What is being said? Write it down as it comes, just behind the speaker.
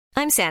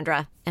I'm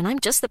Sandra, and I'm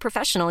just the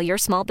professional your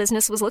small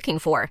business was looking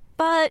for.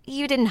 But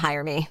you didn't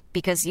hire me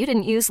because you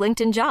didn't use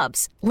LinkedIn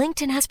Jobs.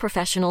 LinkedIn has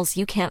professionals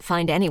you can't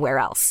find anywhere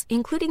else,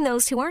 including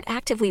those who aren't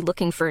actively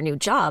looking for a new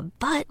job,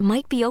 but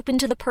might be open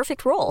to the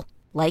perfect role,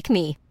 like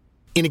me.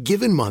 In a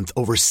given month,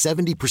 over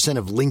 70%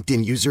 of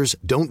LinkedIn users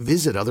don't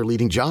visit other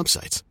leading job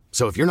sites.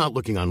 So if you're not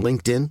looking on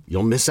LinkedIn,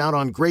 you'll miss out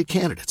on great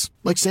candidates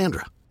like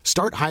Sandra.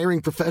 Start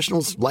hiring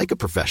professionals like a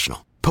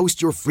professional.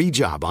 Post your free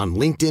job on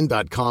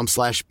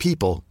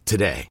linkedin.com/people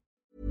today.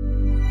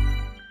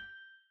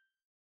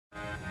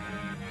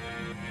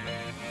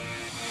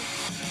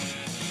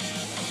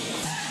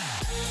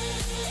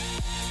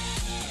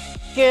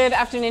 Good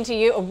afternoon to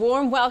you. A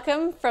warm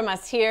welcome from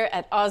us here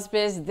at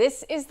AusBiz.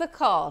 This is The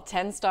Call.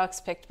 10 stocks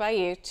picked by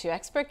you, 2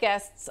 expert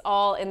guests,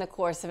 all in the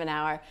course of an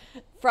hour.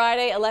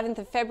 Friday, 11th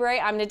of February.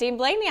 I'm Nadine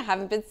Blaney. I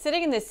haven't been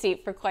sitting in this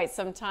seat for quite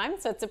some time,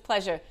 so it's a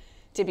pleasure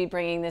to be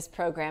bringing this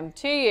program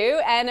to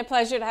you, and a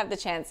pleasure to have the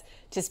chance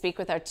to speak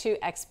with our 2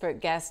 expert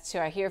guests who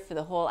are here for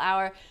the whole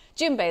hour.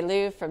 Junbei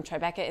Liu from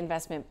Tribeca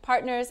Investment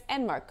Partners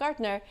and Mark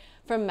Gardner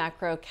from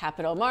Macro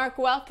Capital. Mark,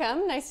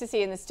 welcome. Nice to see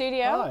you in the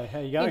studio. Hi, how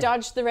you going? You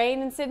dodged the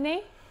rain in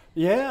Sydney?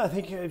 Yeah, I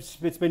think it's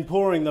been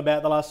pouring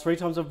about the last 3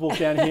 times I've walked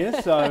down here,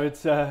 so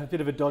it's a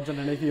bit of a dodge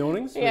underneath the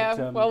awnings. Yeah,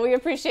 but, well, we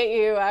appreciate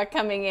you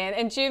coming in.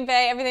 And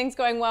Junbei, everything's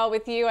going well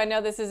with you. I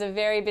know this is a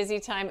very busy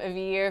time of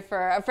year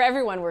for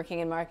everyone working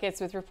in markets,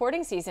 with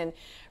reporting season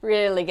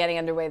really getting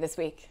underway this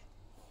week.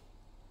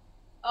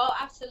 Oh,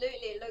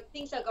 absolutely. Look,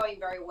 things are going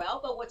very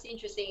well. But what's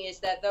interesting is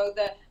that though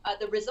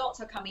the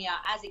results are coming out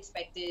as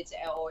expected,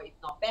 or if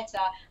not better,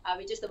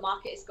 it's just the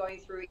market is going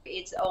through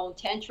its own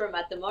tantrum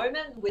at the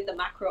moment with the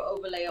macro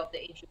overlay of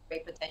the interest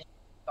rate potential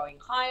going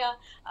higher,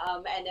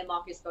 and the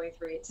market is going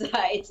through its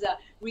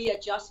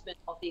readjustment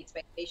of the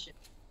expectation.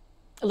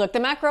 Look, the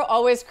macro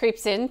always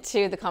creeps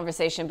into the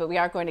conversation, but we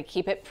are going to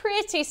keep it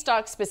pretty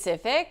stock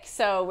specific.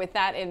 So with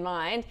that in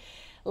mind,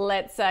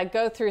 let's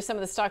go through some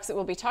of the stocks that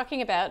we'll be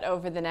talking about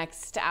over the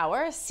next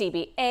hour.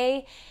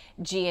 CBA,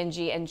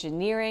 G&G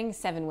Engineering,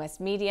 Seven West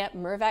Media,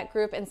 Mirvac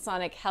Group, and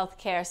Sonic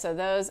Healthcare. So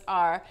those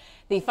are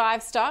the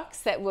 5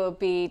 stocks that we'll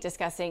be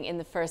discussing in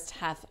the first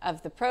half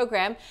of the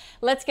program.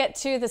 Let's get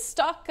to the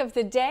stock of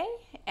the day.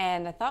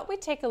 And I thought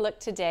we'd take a look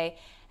today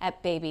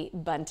at Baby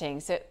Bunting.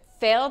 So it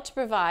failed to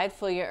provide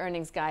full year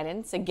earnings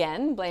guidance,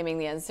 again, blaming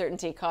the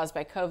uncertainty caused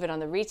by COVID on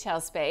the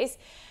retail space.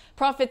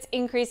 Profits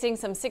increasing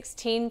some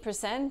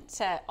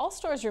 16%. All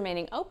stores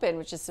remaining open,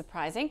 which is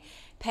surprising,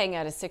 paying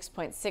out a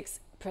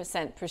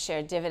 6.6% per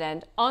share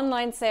dividend.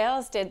 Online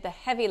sales did the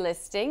heavy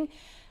lifting,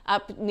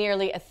 up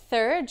nearly a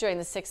third during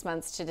the 6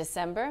 months to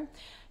December.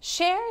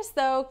 Shares,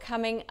 though,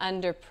 coming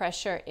under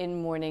pressure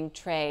in morning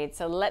trade.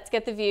 So let's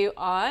get the view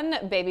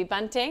on Baby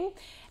Bunting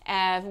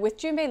with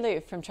Junbei Liu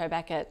from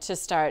Tribeca to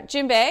start.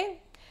 Junbei,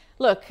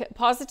 look,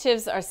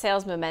 positives are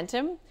sales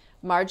momentum,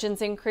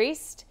 margins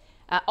increased.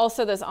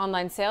 Also, those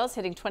online sales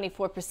hitting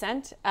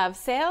 24% of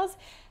sales.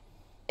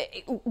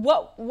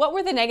 What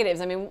were the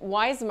negatives? I mean,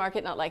 why is the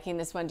market not liking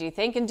this one, do you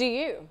think? And do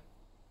you?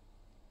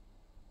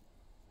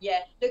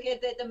 Yeah, look,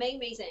 the main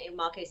reason in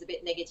market is a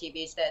bit negative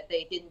is that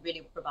they didn't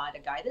really provide a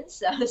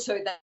guidance. So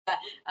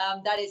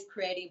that is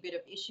creating a bit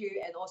of issue.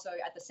 And also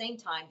at the same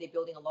time, they're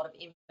building a lot of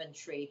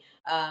inventory.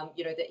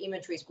 The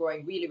inventory is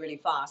growing really, really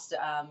fast,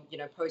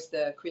 post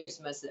the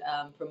Christmas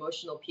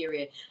promotional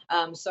period.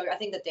 So I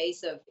think the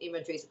days of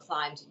inventory has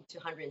climbed to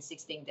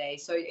 116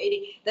 days. So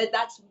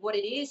that's what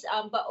it is.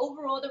 But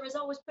overall, the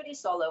result was pretty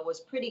solid, was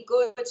pretty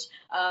good.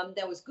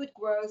 There was good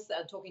growth,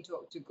 talking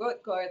to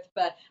good growth.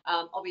 But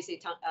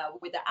obviously,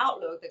 with the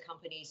outlook, the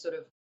company sort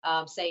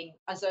of saying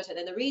uncertain.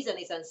 And the reason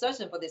it's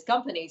uncertain for this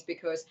company is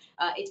because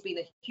it's been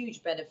a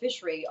huge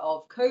beneficiary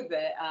of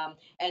COVID,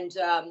 and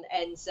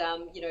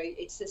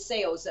it's the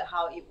sales,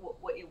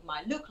 what it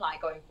might look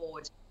like going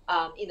forward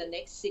in the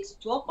next 6 to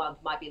 12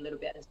 months might be a little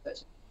bit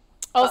uncertain.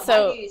 Also,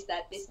 but my view is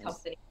that this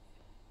company.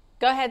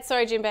 Go ahead.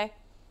 Sorry, Junbei.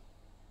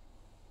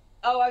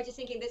 Oh, I was just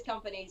thinking this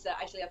company is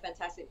actually a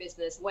fantastic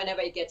business.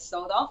 Whenever it gets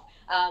sold off,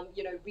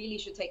 really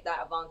should take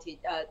that advantage,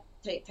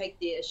 take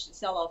the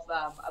sell-off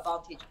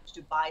advantage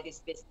to buy this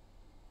business.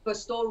 But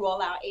store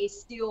rollout is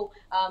still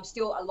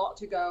a lot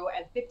to go,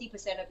 and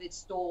 50% of its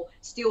store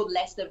still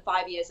less than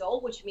 5 years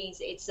old, which means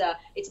its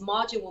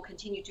margin will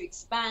continue to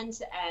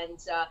expand. And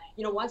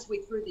once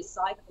we're through this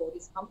cycle,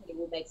 this company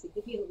will make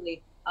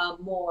significantly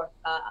more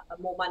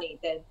money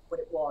than what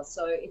it was.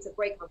 So it's a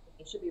great company.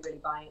 You should be really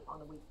buying on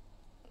the week.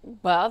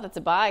 Well, that's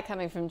a buy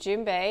coming from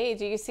Junbei.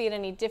 Do you see it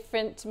any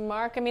different,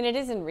 Mark? I mean, it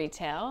is in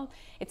retail.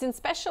 It's in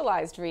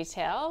specialized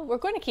retail. We're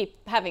going to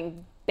keep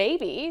having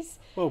babies.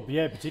 Well,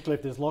 yeah, particularly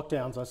if there's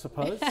lockdowns, I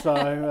suppose.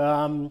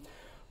 So,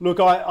 look,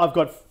 I've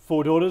got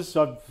 4 daughters.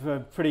 I'm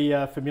pretty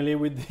familiar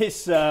with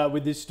this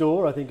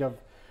store. I think I've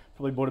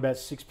probably bought about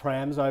 6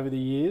 prams over the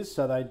years.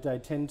 So they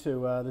tend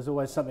to, there's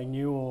always something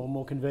new or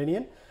more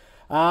convenient.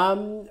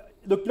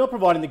 Look, not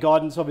providing the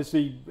guidance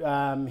obviously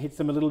hits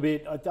them a little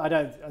bit. I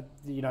don't,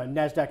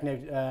 NASDAQ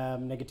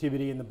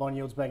negativity and the bond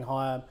yields being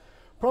higher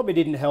probably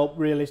didn't help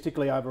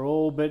realistically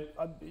overall. But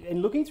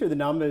in looking through the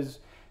numbers,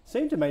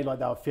 seemed to me like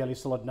they were fairly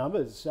solid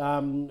numbers.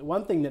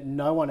 One thing that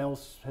no one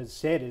else has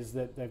said is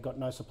that they've got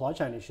no supply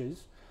chain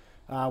issues,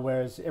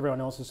 whereas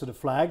everyone else has sort of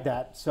flagged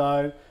that.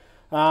 So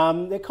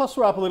their costs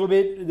were up a little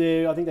bit.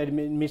 I think they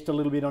missed a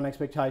little bit on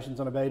expectations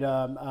on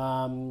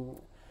EBITDA.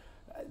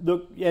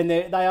 Look, and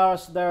they are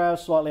a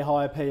slightly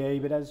higher PE,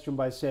 but as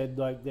Jumbo said,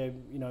 like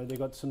they've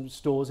got some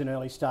stores in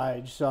early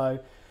stage, so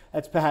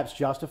that's perhaps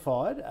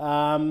justified.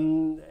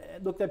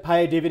 Look, they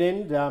pay a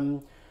dividend.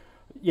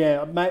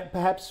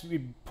 Perhaps we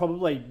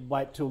probably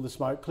wait till the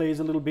smoke clears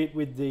a little bit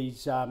with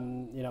these,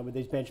 with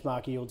these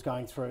benchmark yields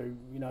going through,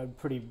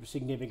 pretty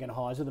significant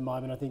highs at the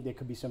moment. I think there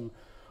could be some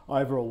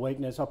overall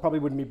weakness. I probably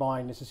wouldn't be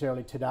buying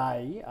necessarily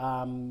today,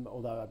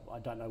 although I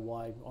don't know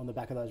why on the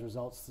back of those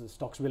results the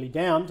stock's really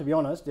down, to be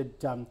honest. They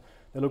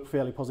look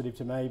fairly positive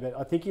to me, but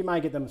I think you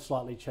may get them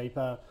slightly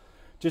cheaper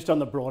just on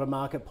the broader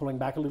market pulling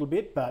back a little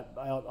bit, but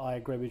I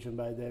agree with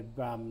Jumbo.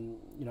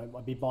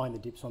 I'd be buying the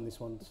dips on this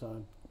one.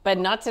 So. But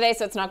not today,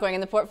 so it's not going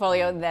in the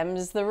portfolio.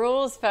 Them's the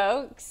rules,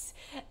 folks.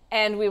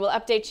 And we will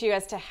update you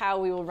as to how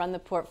we will run the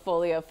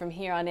portfolio from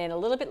here on in a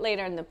little bit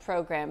later in the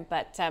program.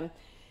 But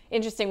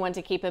interesting one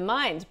to keep in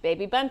mind,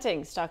 Baby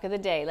Bunting, stock of the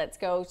day. Let's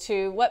go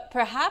to what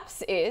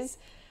perhaps is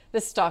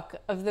the stock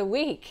of the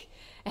week.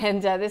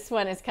 And this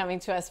one is coming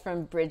to us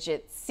from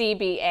Bridget,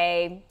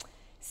 CBA.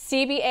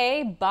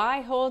 CBA, buy,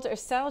 hold, or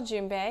sell,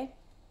 Junbei?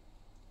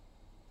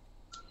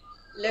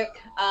 Look,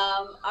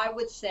 I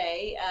would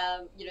say,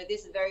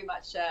 this is very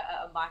much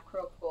a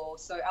micro call.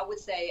 So I would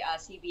say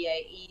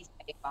CBA is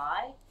a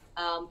buy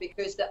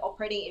because the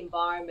operating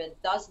environment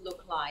does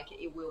look like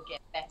it will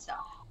get better,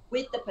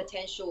 with the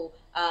potential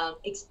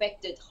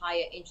expected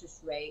higher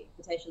interest rate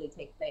potentially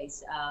take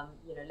place,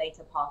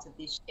 later part of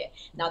this year.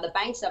 Now, the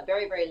banks are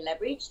very, very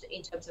leveraged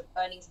in terms of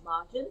earnings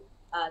margin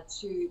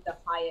to the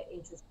higher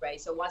interest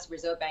rate. So once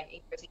Reserve Bank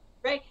increases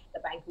interest rate,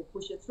 the bank will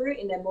push it through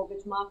in their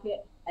mortgage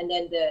market, and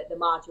then the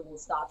margin will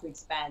start to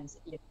expand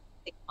in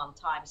 6 months'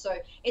 time. So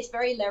it's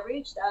very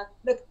leveraged.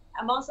 Look,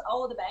 amongst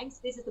all the banks,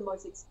 this is the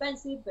most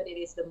expensive, but it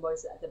is the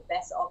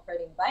best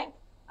operating bank.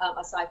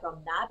 Aside from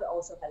NAB, it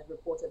also has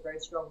reported very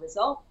strong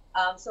result.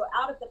 So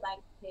out of the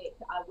bank pick,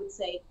 I would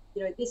say,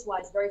 this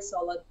one is very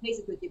solid, pays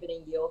a good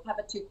dividend yield, have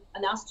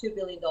announced $2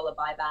 billion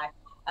buyback.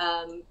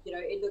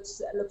 It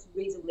looks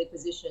reasonably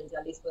positioned,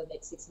 at least for the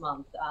next 6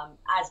 months,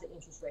 as the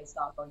interest rates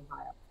start going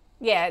higher.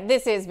 Yeah,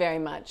 this is very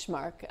much,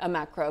 Mark, a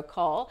macro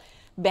call.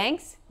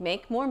 Banks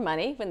make more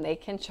money when they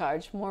can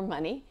charge more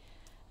money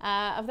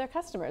of their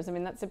customers. I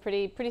mean, that's a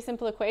pretty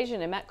simple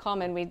equation. And Matt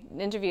Coleman, we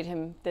interviewed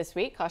him this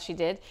week, Kashi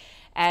did,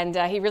 and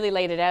he really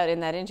laid it out in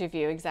that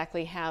interview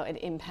exactly how it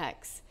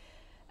impacts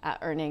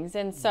earnings.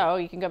 And so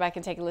you can go back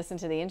and take a listen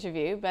to the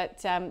interview,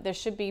 but there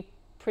should be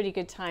pretty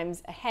good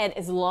times ahead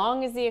as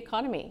long as the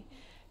economy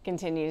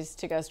continues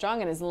to go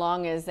strong and as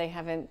long as they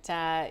haven't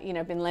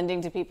been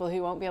lending to people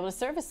who won't be able to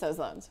service those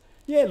loans.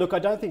 Yeah, look, I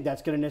don't think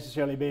that's going to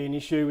necessarily be an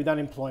issue with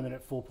unemployment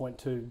at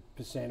 4.2%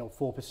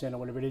 or 4% or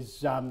whatever it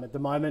is at the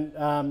moment.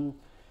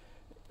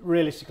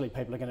 Realistically,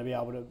 people are going to be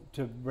able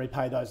to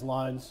repay those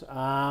loans.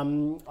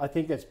 I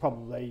think that's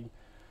probably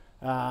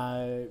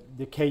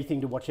the key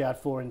thing to watch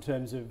out for in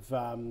terms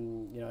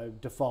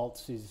of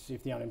defaults is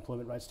if the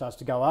unemployment rate starts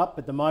to go up.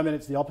 At the moment,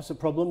 it's the opposite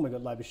problem. We've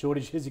got labour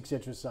shortages,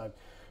 etc. So,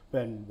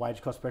 and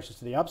wage cost pressures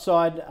to the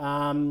upside.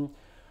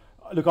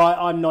 Look,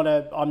 I'm not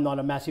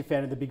a massive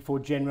fan of the Big Four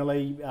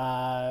generally.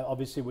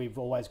 Obviously, we've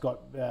always got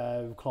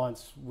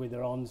clients with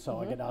their on, so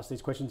I get asked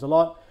these questions a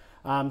lot.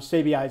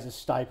 CBA is a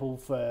staple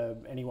for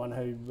anyone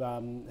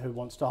who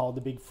wants to hold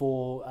the Big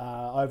Four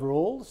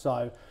overall.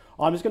 So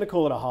I'm just going to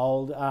call it a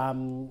hold.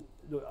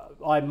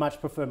 I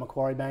much prefer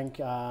Macquarie Bank.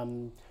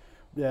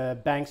 The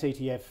banks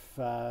ETF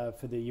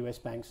for the US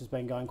banks has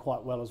been going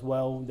quite well as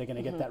well. They're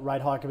going to get that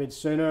rate hike a bit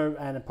sooner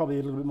and probably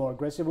a little bit more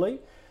aggressively.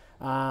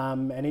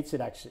 And it's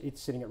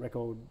sitting at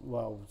record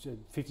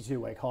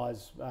 52-week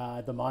highs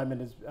at the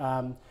moment.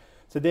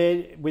 So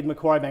they're with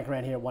Macquarie Bank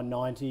around here at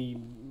 190,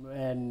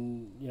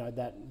 and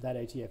that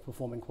ETF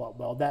performing quite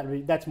well.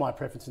 That's my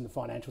preference in the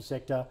financial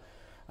sector.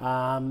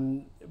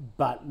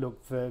 But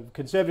look, for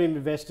conservative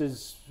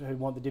investors who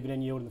want the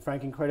dividend yield and the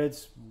franking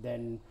credits,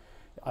 then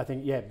I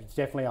think it's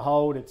definitely a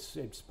hold.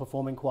 It's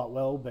performing quite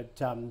well.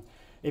 But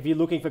if you're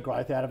looking for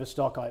growth out of a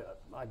stock, I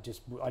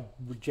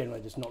would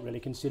generally just not really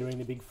considering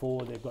the Big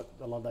Four. They've got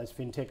a lot of those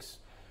fintechs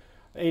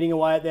eating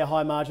away at their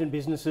high margin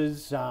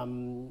businesses,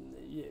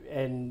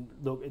 and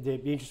look,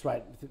 the interest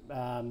rate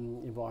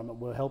environment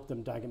will help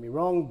them. Don't get me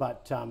wrong,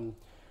 but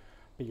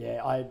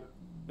yeah,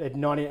 at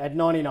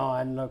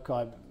 99, look,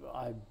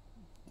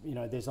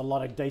 there's a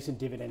lot of decent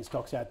dividend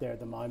stocks out there at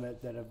the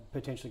moment that have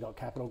potentially got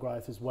capital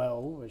growth as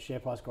well, share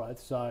price growth.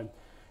 So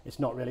it's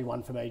not really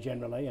one for me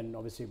generally. And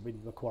obviously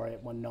with Macquarie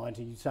at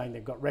 190, saying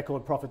they've got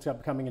record profits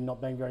upcoming and not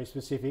being very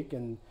specific,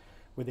 and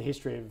with a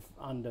history of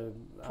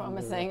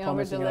promising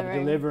over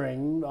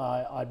delivering,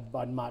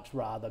 I'd much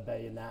rather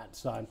be in that.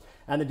 So,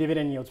 and the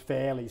dividend yield's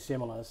fairly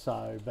similar.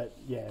 So, but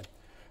yeah,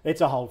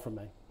 it's a hold from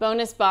me.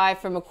 Bonus buy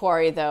for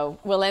Macquarie, though.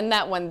 We'll end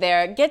that one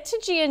there. Get to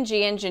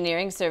G&G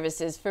Engineering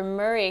Services for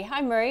Murray.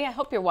 Hi, Murray. I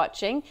hope you're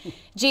watching.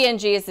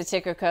 G&G is the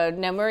ticker code.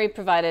 Now, Murray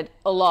provided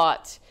a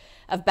lot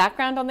of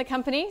background on the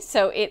company.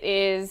 So it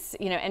is,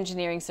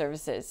 engineering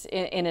services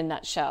in a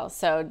nutshell.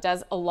 So it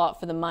does a lot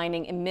for the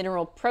mining and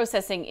mineral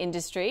processing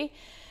industry.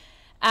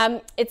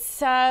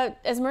 It's,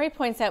 as Murray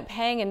points out,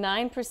 paying a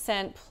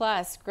 9%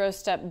 plus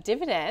grossed up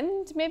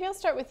dividend. Maybe I'll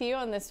start with you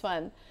on this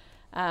one.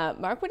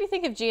 Mark, what do you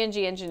think of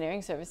G&G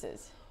Engineering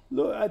Services?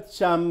 Look,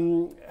 it's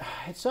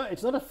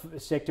not a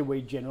sector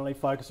we generally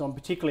focus on,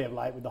 particularly of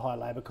late with the high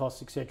labour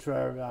costs,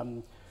 etc.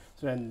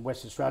 So in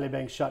Western Australia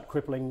being shut,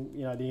 crippling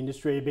the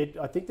industry a bit.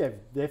 I think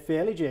they're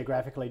fairly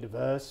geographically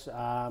diverse.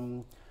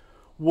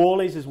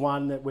 Worley's is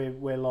one that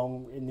we're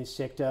long in this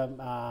sector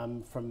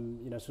from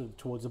sort of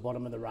towards the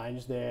bottom of the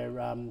range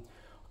there.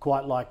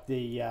 Quite like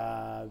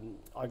I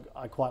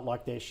quite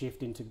like their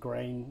shift into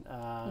green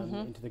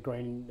into the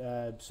green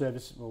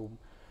services,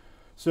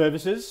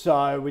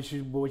 so which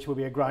will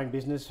be a growing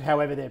business.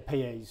 However, their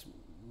PE is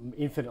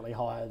infinitely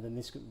higher than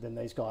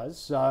these guys.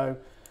 So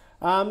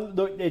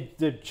look,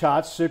 the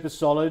chart's super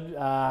solid.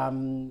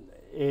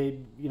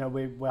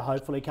 We're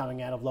hopefully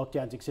coming out of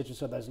lockdowns, etc.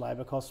 So those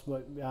labour costs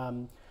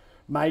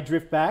may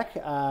drift back.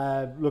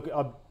 Look,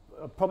 I'd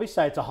probably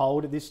say it's a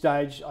hold at this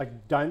stage. I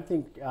don't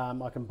think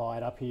I can buy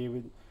it up here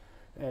with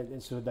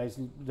sort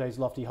of these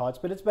lofty heights,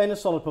 but it's been a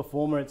solid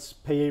performer. Its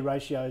PE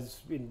ratio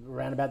is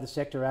around about the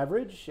sector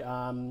average.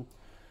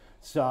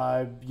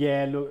 So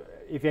yeah, look,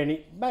 if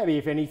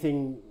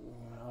anything,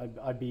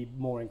 I'd be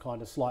more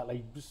inclined to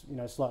slightly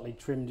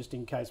trim just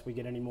in case we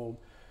get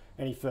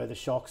any further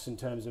shocks in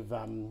terms of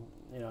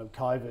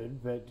COVID,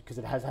 but because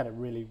it has had a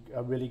really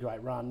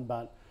great run.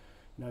 But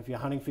if you're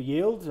hunting for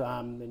yield,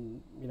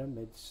 then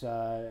it's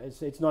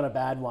not a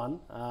bad one.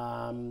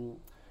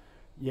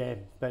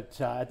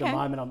 But at the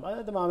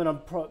moment,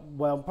 I'm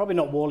probably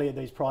not Worley at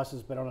these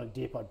prices, but on a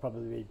dip, I'd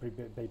probably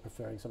be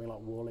preferring something like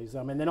Worley's.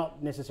 I mean, they're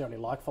not necessarily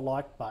like for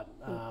like, but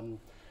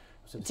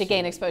to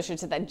gain exposure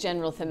to that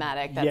general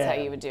thematic, that's how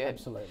you would do it.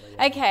 Absolutely.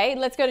 Yeah. Okay,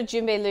 let's go to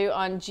Junbei Liu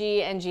on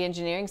G&G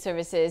Engineering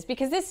Services,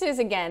 because this is,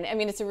 again,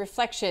 it's a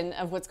reflection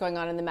of what's going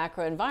on in the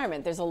macro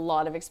environment. There's a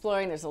lot of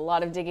exploring, there's a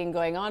lot of digging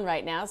going on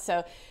right now.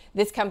 So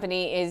this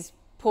company is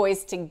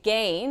poised to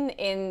gain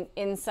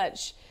in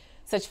such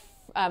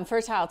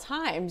fertile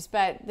times,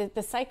 but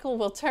the cycle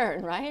will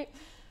turn, right?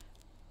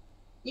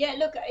 Yeah,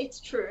 look, it's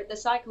true. The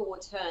cycle will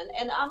turn.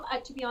 And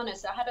to be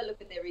honest, I had a look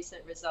at their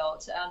recent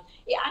results.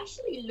 It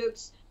actually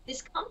looks,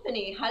 this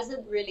company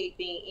hasn't really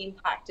been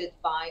impacted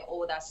by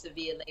all that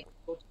severe labor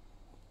shortage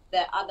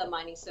that other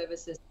mining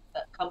services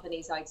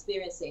companies are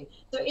experiencing.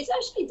 So it's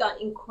actually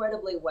done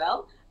incredibly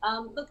well.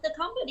 Look, the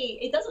company,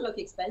 it doesn't look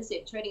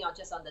expensive, trading on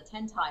just under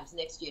 10 times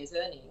next year's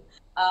earning,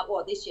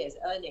 this year's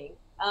earning.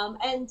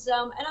 And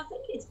I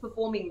think it's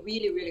performing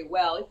really, really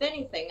well. If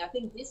anything, I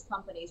think this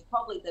company is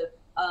probably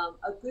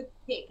a good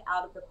pick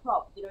out of the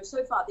crop.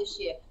 So far this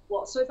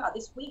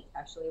week,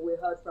 actually, we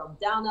heard from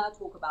Downer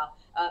talk about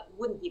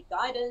wouldn't give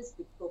guidance.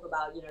 We talk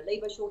about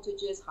labor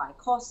shortages, high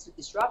costs,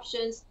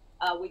 disruptions.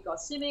 We got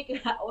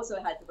CIMIC also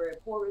had a very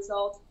poor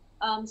result.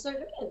 So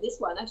looking at this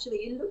one, actually,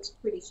 it looks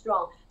pretty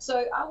strong.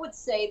 So I would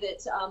say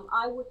that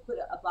I would put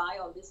a buy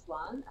on this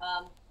one.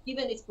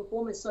 Given its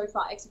performance so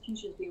far,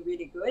 execution's been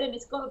really good, and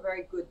it's got a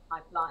very good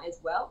pipeline as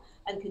well,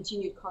 and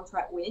continued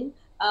contract win.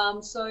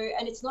 And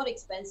it's not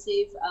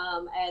expensive,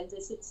 and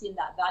it sits in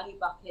that value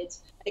bucket.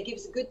 It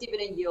gives a good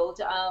dividend yield.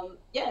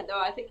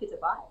 I think it's a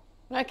buy.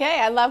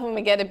 Okay, I love when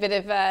we get a bit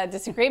of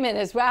disagreement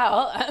as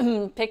well.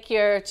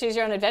 Choose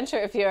your own adventure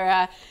if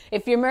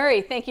you're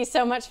Murray. Thank you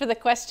so much for the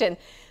question.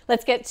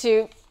 Let's get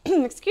to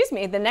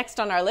the next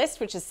on our list,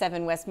 which is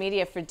Seven West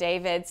Media, for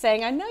David,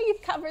 saying, I know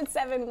you've covered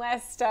Seven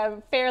West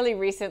fairly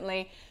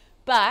recently,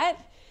 but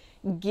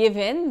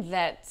given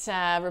that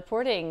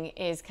reporting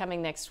is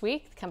coming next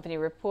week, the company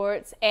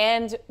reports,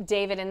 and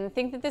David, and I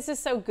think that this is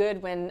so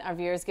good when our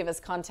viewers give us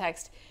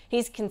context,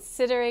 he's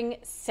considering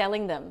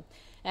selling them.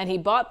 And he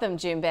bought them,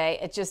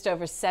 Junbei, at just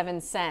over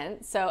 7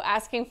 cents. So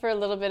asking for a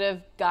little bit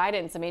of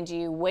guidance. Do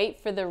you wait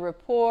for the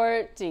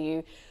report? Do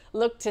you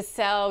look to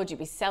sell? Would you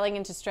be selling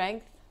into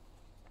strength?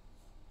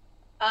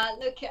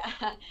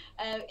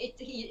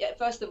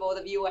 First of all,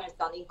 the viewer has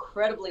done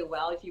incredibly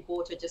well. If you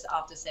bought it just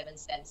after 7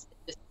 cents,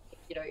 the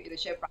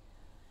share price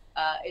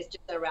is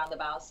just around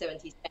about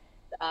 70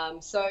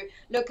 cents. So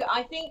look,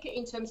 I think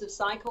in terms of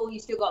cycle, you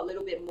still got a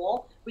little bit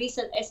more.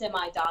 Recent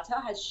SMI data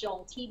has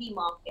shown TV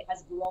market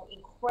has grown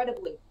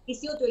incredibly. It's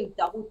still doing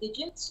double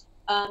digits.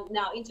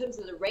 Now, in terms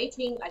of the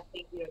rating, I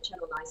think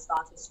Channel 9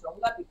 started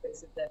stronger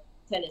because of the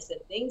tennis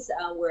and things,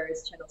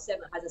 whereas Channel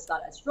 7 hasn't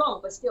started as strong,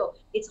 but still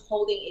it's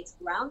holding its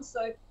ground. So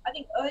I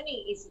think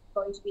earning is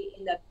going to be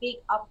in a big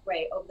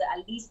upgrade over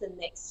at least the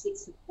next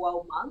 6 to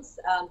 12 months.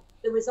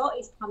 The result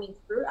is coming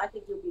through. I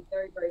think it will be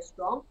very, very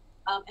strong.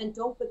 And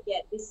don't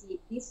forget, this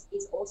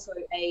is also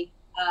an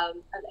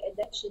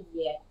election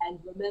year. And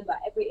remember,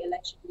 every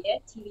election year,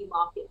 TV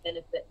market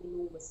benefit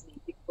enormously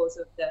because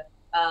of the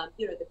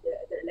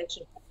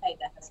election campaign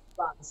that has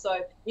run.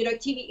 So,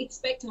 TV,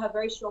 expect to have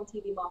very strong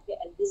TV market,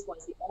 and this one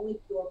is the only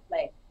pure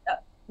play.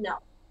 Now,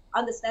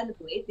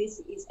 understandably, this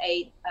is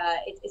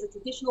it's a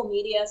traditional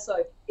media,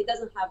 so it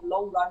doesn't have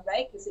long run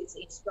rate because it's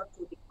in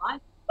structural decline,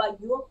 but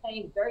you're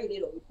paying very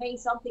little. You're paying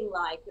something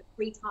like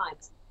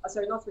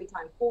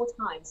 4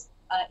 times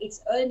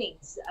its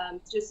earnings,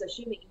 just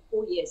assuming in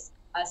 4 years,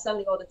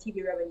 suddenly all the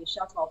TV revenue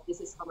shut off,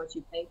 this is how much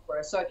you pay for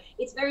it. So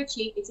it's very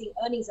cheap, it's an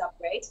earnings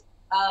upgrade,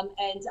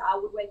 and I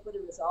would wait for the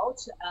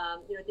result.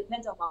 It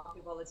depends on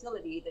market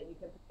volatility that you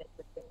can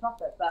potentially get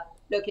profit, but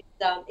look,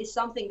 it's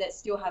something that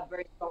still have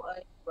very strong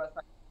earnings growth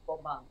for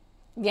 4 months.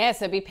 Yeah,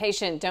 so be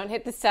patient. Don't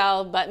hit the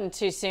sell button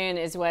too soon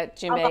is what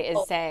Junbei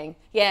is saying.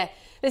 Yeah,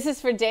 this is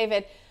for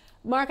David.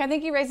 Mark, I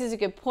think he raises a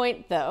good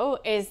point, though,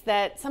 is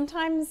that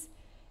sometimes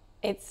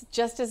it's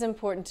just as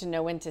important to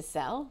know when to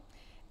sell.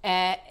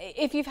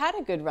 If you've had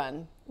a good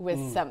run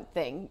with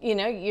something,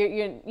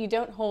 you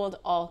don't hold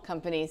all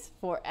companies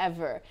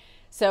forever.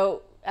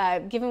 So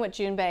given what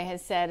Junbei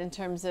has said in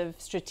terms of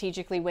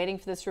strategically waiting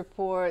for this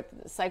report,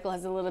 the cycle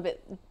has a little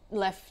bit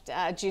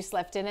juice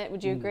left in it.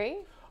 Would you agree?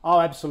 Oh,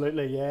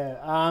 absolutely, yeah.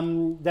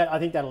 I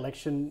think that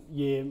election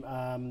year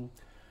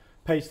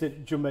piece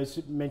that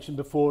Junbei mentioned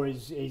before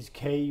is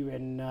key,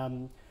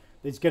 and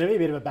there's going to be a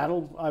bit of a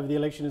battle over the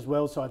election as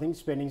well. So I think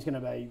spending's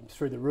going to be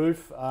through the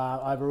roof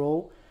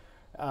overall.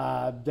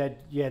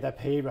 That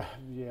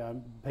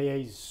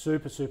PE is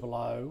super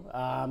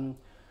low.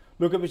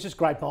 Look, it was just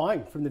great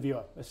buying from the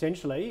viewer,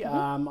 essentially.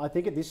 I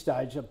think at this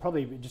stage, it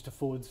probably just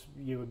affords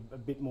you a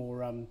bit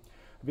more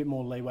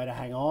leeway to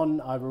hang on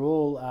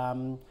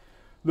overall.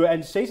 Look,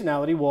 and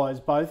seasonality-wise,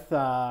 both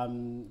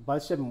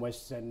 7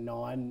 Wests and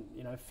 9,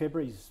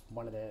 February's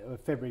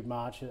February,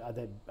 March are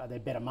their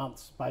better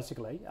months,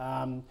 basically.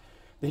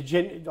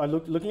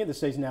 Looking at the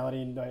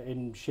seasonality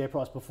in share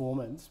price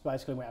performance,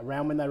 basically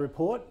around when they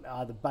report,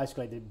 they're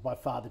by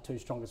far the 2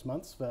 strongest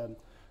months for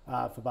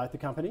both the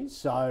companies.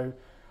 So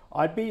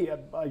I'd be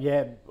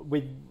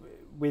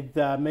with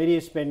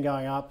media spend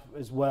going up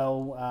as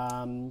well.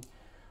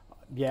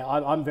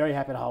 I'm very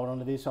happy to hold on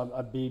to this.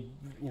 I'd be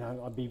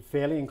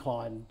fairly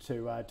inclined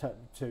to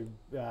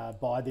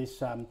buy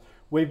this.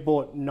 We've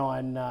bought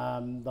 9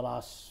 the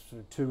last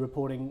 2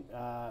 reporting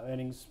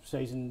earnings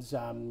seasons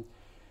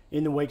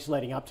in the weeks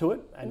leading up to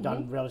it, and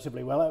done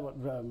relatively well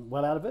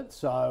out of it.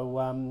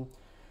 So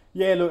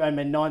look, I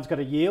mean 9's got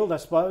a yield, I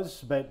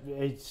suppose, but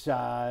it's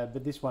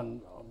but this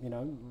one,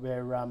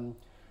 we're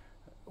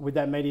with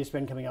that media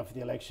spend coming up for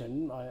the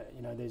election,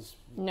 there's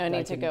no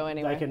need to go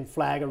anywhere. They can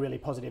flag a really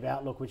positive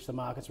outlook, which the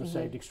market's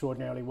received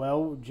extraordinarily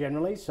well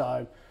generally.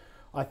 So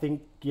I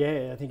think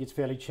it's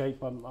fairly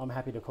cheap. I'm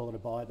happy to call it a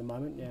buy at the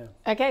moment.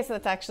 Yeah. Okay, so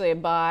that's actually a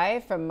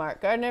buy from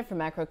Mark Gardner from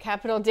Macro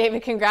Capital.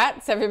 David,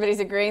 congrats. Everybody's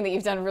agreeing that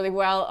you've done really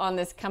well on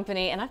this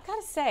company. And I've got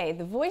to say,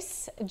 the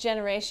voice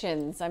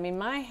generations, I mean,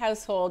 my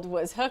household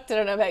was hooked. I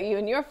don't know about you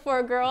and your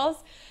 4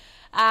 girls.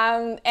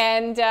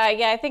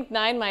 I think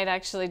 9 might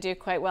actually do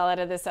quite well out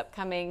of this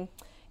upcoming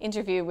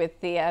interview with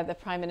the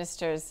Prime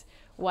Minister's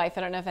wife.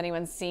 I don't know if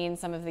anyone's seen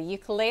some of the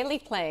ukulele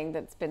playing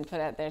that's been put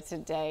out there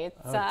today.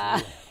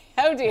 It's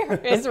oh dear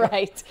is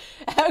right.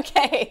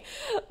 Okay,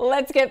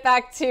 let's get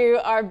back to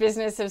our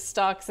business of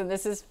stocks, and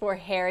this is for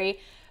Harry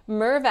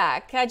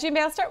Mirvac. Junbei,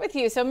 I'll start with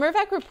you. So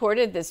Mirvac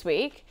reported this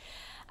week.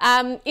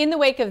 In the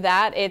wake of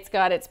that, it's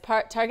got its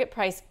target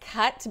price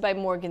cut by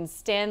Morgan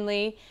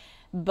Stanley.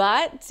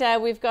 But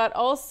we've got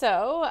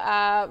also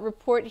a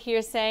report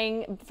here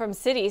from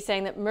Citi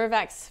saying that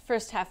Mirvac's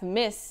first half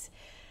miss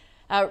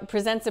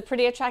presents a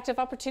pretty attractive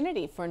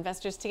opportunity for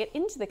investors to get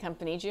into the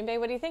company. Junbei,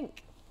 what do you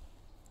think?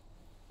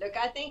 Look,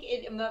 I think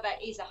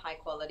Mirvac is a high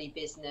quality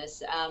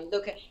business.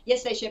 Look,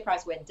 yesterday's share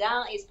price went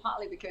down. It's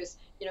partly because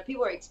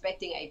people were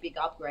expecting a big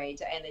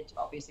upgrade, and it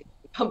obviously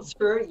didn't come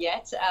through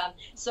yet.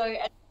 So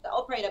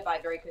operated by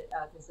very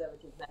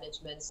conservative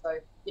management, so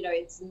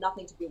it's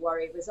nothing to be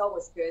worried. Result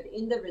was good.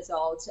 In the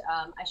result,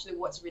 actually,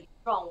 what's really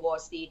strong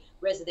was the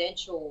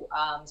residential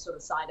sort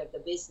of side of the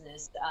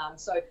business.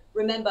 So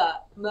remember,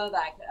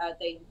 Mirvac,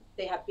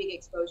 they have big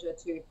exposure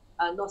to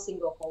not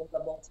single home,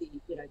 but multi,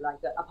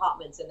 like the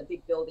apartments and the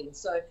big buildings.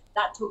 So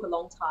that took a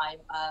long time.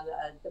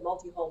 The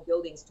multi-home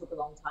buildings took a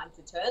long time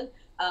to turn,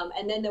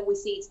 and then we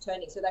see it's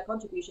turning. So that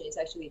contribution is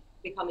actually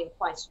becoming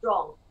quite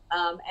strong.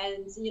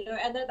 And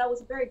that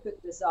was a very good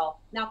result.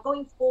 Now,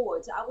 going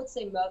forward, I would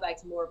say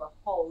Mirvac's more of a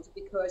hold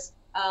because,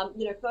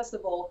 first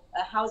of all,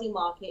 a housing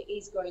market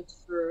is going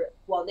through,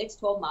 next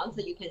 12 months,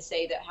 you can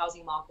say that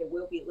housing market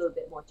will be a little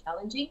bit more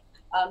challenging.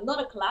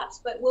 Not a collapse,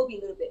 but will be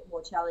a little bit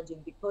more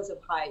challenging because of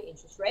high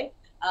interest rate.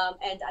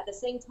 And at the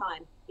same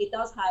time, it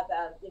does have,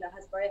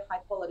 has very high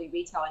quality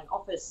retail and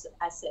office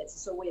assets.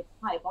 So with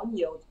high bond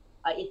yield,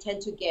 it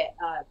tend to get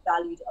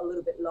valued a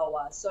little bit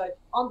lower. So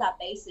on that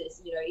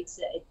basis,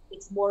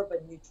 it's more of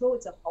a neutral.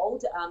 It's a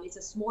hold. It's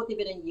a small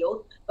dividend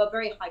yield, but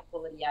very high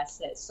quality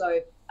asset. So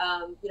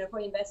for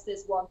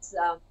investors want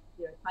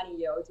tiny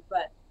yield,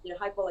 but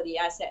high quality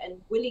asset and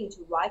willing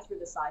to ride through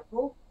the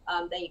cycle,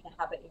 then you can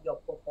have it in your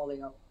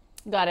portfolio.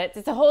 Got it.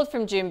 It's a hold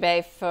from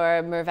Junbei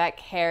for Mirvac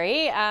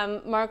Harry.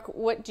 Mark,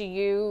 what do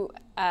you,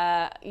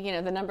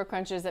 the number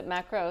crunchers at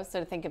Macro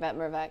sort of think about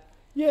Mirvac?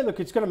 Yeah, look,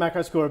 it's got a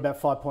macro score of about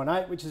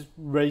 5.8, which is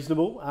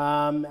reasonable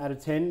out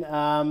of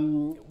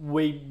 10.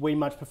 We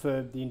much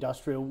prefer the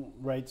industrial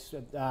rates.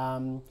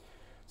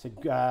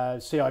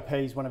 CIP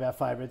is one of our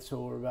favourites,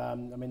 or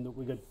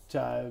we got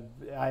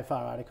AFR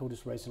article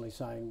just recently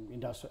saying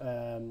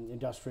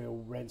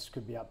industrial rents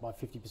could be up by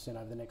 50%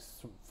 over the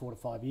next 4 to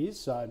 5 years.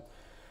 So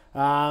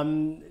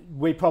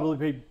we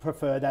probably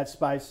prefer that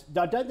space.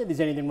 I don't think there's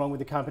anything wrong with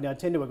the company. I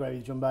tend to agree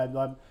with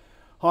Junbei.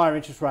 Higher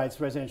interest rates,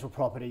 residential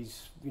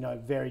properties,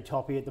 very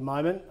toppy at the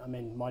moment. I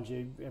mean, mind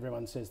you,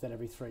 everyone says that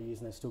every 3 years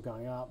and they're still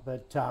going up,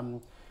 but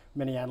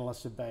many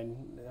analysts have been,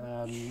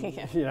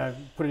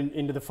 put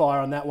into the fire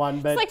on that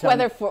one. But it's like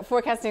weather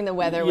forecasting the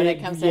weather when it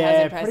comes to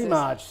housing prices. Yeah, pretty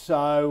much.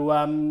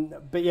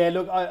 So, but yeah,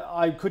 look,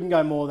 I couldn't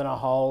go more than a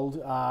hold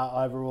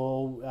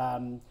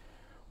overall.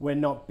 We're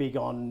not big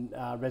on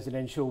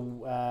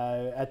residential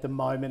at the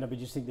moment. We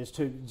just think there's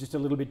just a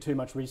little bit too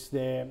much risk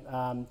there.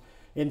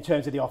 In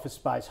terms of the office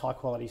space, high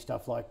quality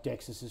stuff like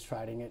Dexus is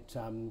trading at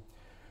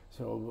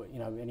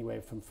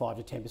anywhere from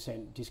 5 to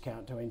 10%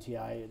 discount to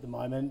NTA at the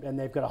moment, and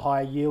they've got a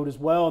higher yield as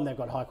well, and they've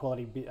got high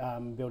quality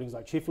buildings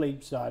like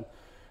Chifley. So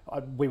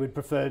we would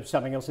prefer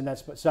something else in that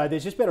space. So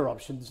there's just better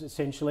options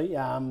essentially.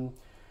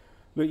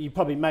 You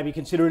probably maybe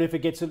consider it if it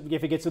gets a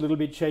little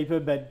bit cheaper,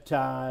 but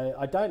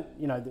I don't.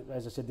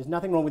 As I said, there's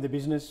nothing wrong with the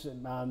business.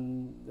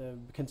 The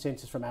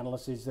consensus from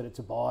analysts is that it's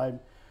a buy,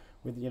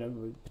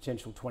 with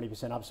potential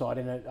 20% upside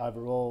in it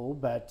overall,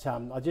 but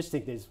I just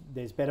think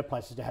there's better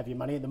places to have your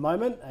money at the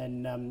moment,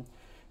 and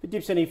if it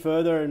dips any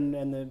further and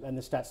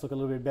the stats look a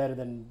little bit better,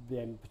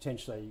 then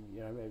potentially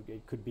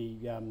it could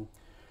be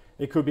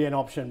an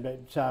option.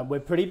 But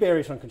we're pretty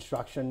bearish on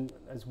construction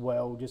as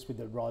well, just with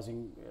the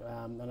rising.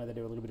 I know they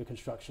do a little bit of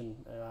construction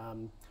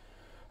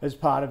as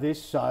part of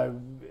this, so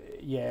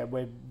yeah,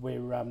 we're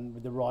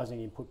with the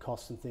rising input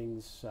costs and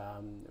things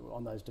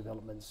on those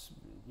developments.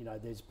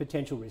 There's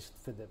potential risk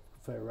for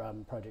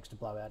projects to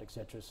blow out,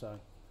 etc. So,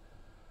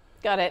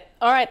 got it.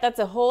 All right, that's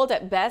a hold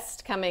at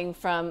best coming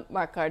from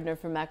Mark Gardner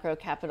from Macro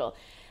Capital.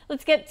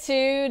 Let's get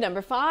to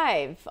number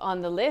 5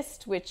 on the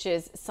list, which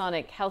is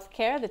Sonic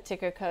Healthcare. The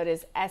ticker code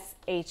is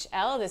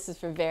SHL. This is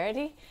for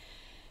Verity.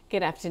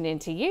 Good afternoon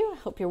to you.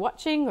 Hope you're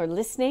watching or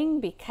listening,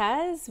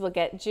 because we'll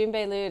get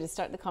Junbei Liu to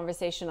start the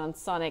conversation on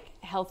Sonic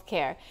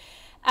Healthcare.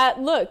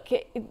 Look,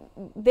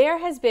 there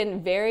has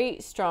been very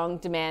strong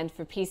demand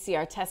for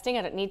PCR testing.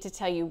 I don't need to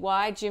tell you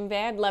why,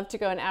 Junbei. I'd love to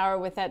go an hour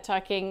without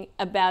talking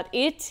about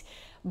it.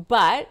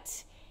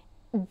 But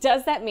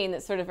does that mean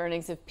that sort of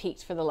earnings have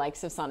peaked for the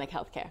likes of Sonic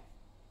Healthcare?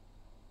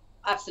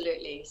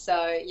 Absolutely.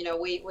 So,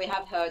 we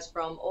have heard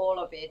from all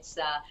of its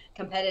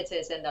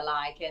competitors and the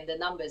like, and the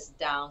numbers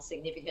down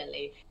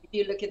significantly. If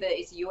you look at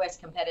its US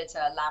competitor,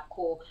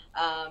 LabCorp,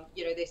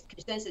 the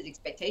consensus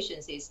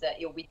expectations is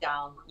that it will be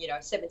down,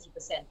 70%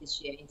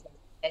 this year in terms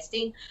of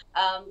testing.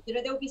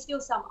 There will be still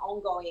some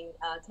ongoing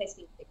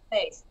testing take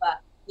place,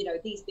 but,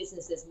 these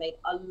businesses make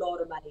a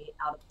lot of money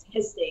out of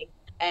testing,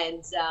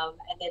 and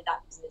then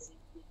that business is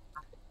really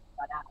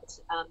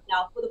out.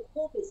 Now, for the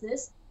core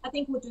business, I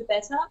think we'll do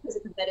better because the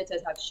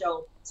competitors have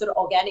shown sort of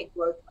organic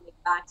growth coming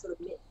back, sort of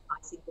mid to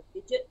high single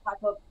digit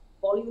type of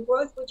volume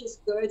growth, which is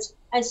good.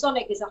 And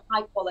Sonic is a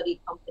high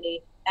quality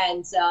company.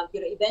 And,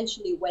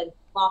 eventually when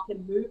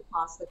market move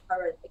past the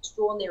current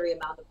extraordinary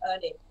amount of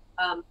earnings,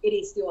 it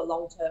is still a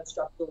long-term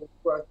structural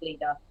growth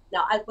leader.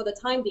 Now, for the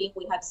time being,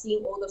 we have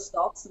seen all the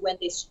stocks when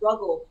they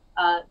struggle,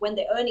 when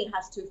the earning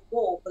has to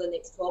fall for the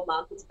next 12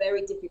 months, it's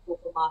very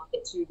difficult for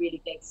market to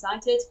really get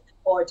excited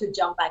or to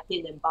jump back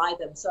in and buy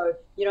them. So,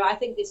 I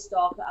think this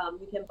stock,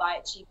 you can buy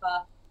it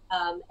cheaper.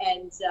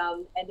 And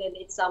then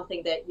it's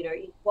something that,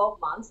 in 12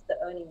 months, the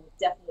earning will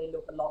definitely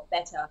look a lot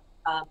better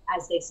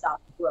as they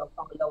start to grow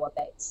from a lower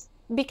base.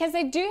 Because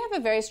they do have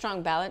a very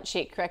strong balance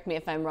sheet, correct me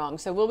if I'm wrong.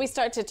 So will we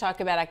start to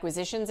talk about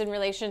acquisitions in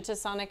relation to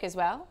Sonic as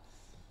well?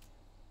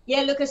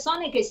 Yeah, look,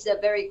 Sonic is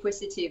a very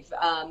acquisitive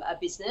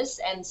business,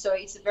 and so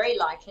it's very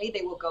likely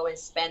they will go and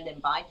spend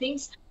and buy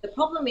things. The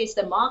problem is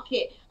the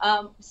market,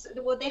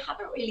 they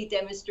haven't really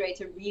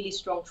demonstrated a really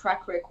strong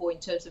track record in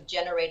terms of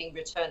generating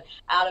return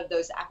out of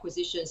those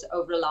acquisitions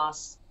over the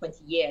last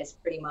 20 years,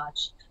 pretty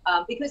much,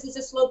 because it's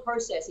a slow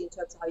process in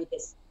terms of how you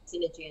get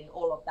synergy and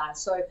all of that.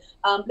 So,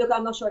 look,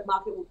 I'm not sure if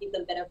market will give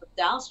them benefit of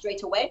doubt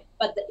straight away,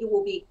 but it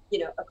will be,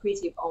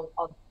 accretive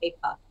on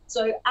paper.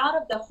 So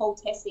out of the whole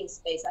testing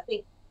space, I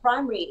think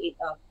primary,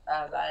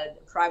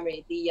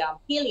 the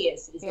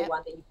Helios is the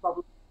one that you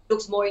probably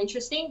looks more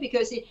interesting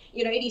because it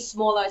is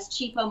smaller, it's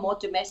cheaper, more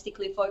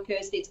domestically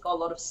focused. It's got a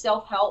lot of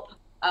self-help.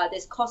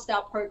 There's cost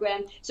out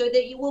program, so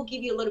that it will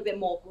give you a little bit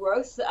more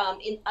growth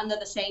under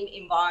the same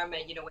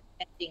environment. When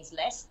testing's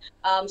less.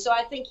 So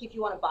I think if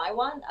you want to buy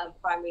one,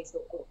 primary is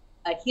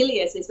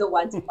Helios is the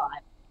one to buy.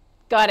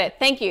 Got it.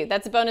 Thank you.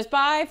 That's a bonus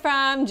buy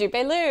from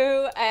Junbei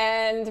Liu.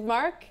 And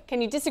Mark,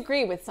 can you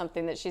disagree with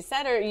something that she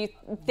said, or are you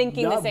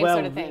thinking the same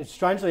sort of thing?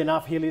 Strangely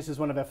enough, Helios is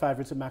one of our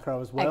favourites at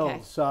Macro as well. Okay.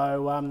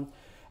 So,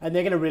 and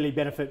they're going to really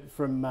benefit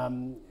from. I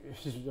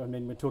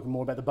mean, we're talking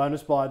more about the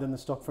bonus buy than the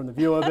stock from the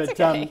viewer, That's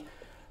but okay.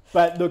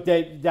 But look,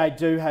 they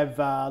do have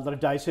a lot of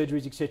day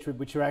surgeries, etc.,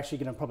 which are actually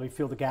going to probably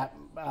fill the gap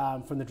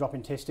from the drop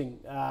in testing,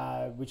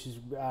 which is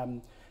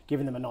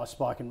giving them a nice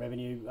spike in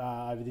revenue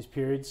over this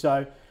period.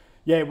 So,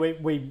 yeah,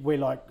 we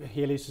like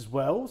Helios as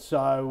well.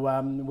 So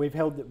we've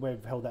held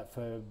that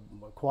for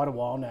quite a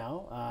while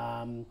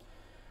now.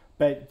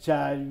 But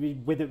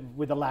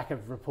with a lack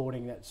of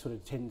reporting, that sort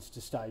of tends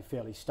to stay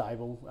fairly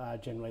stable,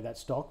 generally, that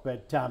stock.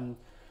 But and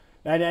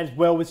as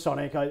well with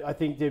Sonic, I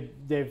think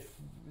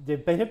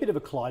they've been a bit of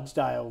a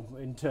Clydesdale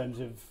in terms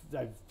of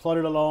they've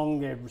plodded along.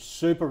 They're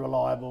super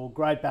reliable,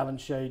 great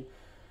balance sheet,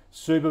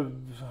 super.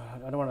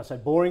 I don't want to say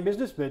boring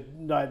business, but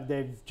no,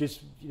 they've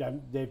just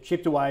they've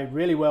chipped away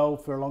really well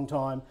for a long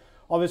time.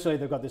 Obviously,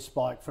 they've got this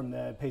spike from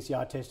the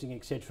PCR testing,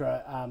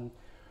 etc.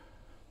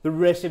 The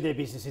rest of their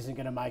business isn't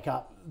going to make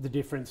up the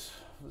difference,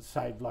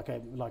 say like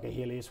a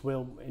Helios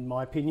will, in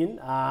my opinion.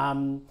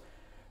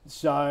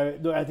 So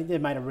look, I think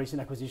they've made a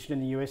recent acquisition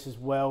in the US as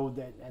well,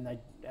 and they,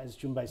 as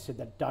Junbei said,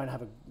 they don't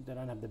have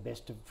the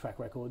best of track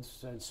records.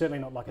 So certainly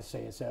not like a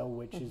CSL,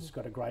 which has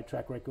got a great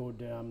track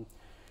record.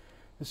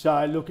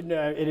 So look,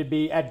 it'd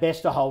be at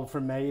best a hold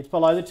from me. It's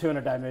below the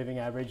 200-day moving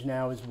average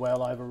now as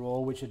well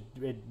overall, which it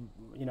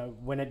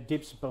when it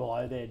dips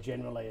below there,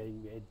 generally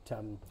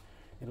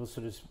it'll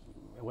sort of.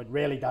 It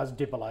rarely does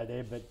dip below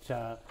there,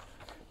 but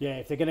yeah,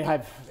 if they're going to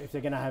have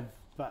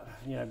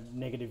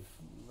negative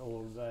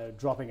or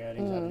dropping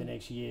earnings over the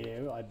next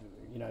year, I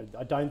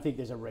don't think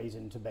there's a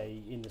reason to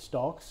be in the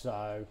stock.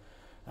 So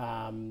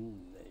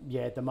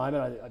yeah, at the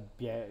moment,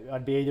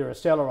 I'd be either a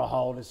sell or a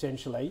hold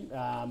essentially,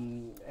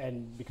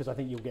 and because I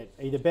think you'll get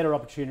either better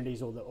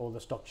opportunities or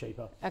the stock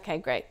cheaper. Okay,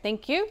 great,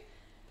 thank you.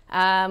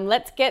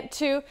 Let's get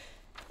to.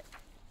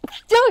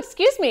 Oh,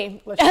 excuse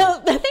me.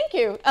 Thank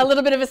you. A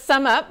little bit of a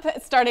sum up,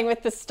 starting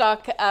with the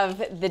stock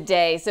of the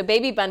day. So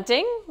Baby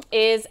Bunting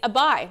is a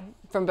buy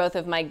from both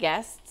of my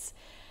guests,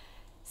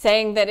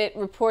 saying that it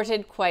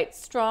reported quite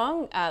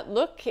strong.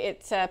 Look,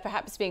 it's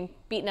perhaps being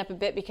beaten up a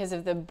bit because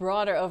of the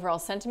broader overall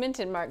sentiment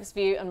in Mark's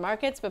view on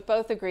markets, but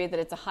both agree that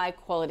it's a high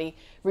quality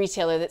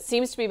retailer that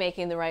seems to be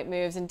making the right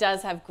moves and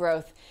does have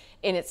growth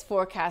in its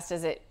forecast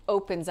as it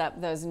opens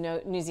up those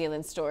New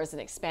Zealand stores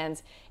and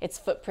expands its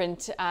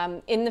footprint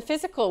in the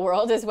physical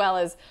world as well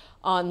as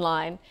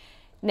online.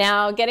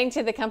 Now, getting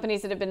to the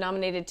companies that have been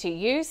nominated to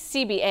use,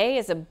 CBA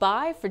is a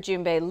buy for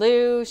Junbei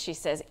Liu. She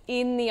says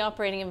in the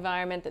operating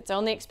environment that's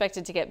only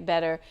expected to get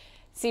better,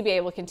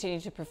 CBA will continue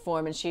to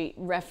perform, and she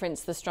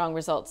referenced the strong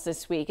results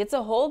this week. It's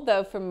a hold,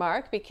 though, for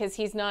Mark because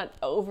he's not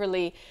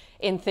overly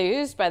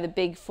enthused by the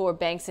big four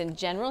banks in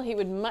general. He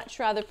would much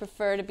rather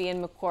prefer to be in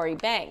Macquarie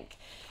Bank.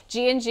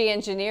 G&G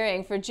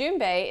Engineering for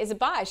Junbei is a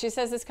buy. She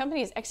says this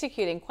company is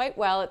executing quite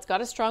well. It's got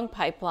a strong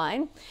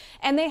pipeline,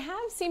 and they have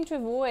seemed to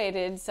have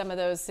avoided some of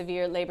those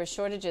severe labor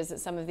shortages that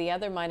some of the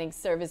other mining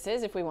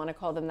services, if we want to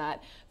call them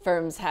that,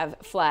 firms have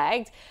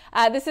flagged.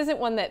 This isn't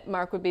one that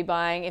Mark would be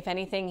buying. If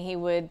anything, he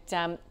would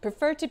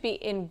prefer to be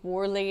in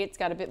Worley. It's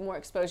got a bit more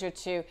exposure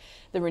to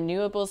the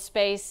renewables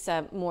space,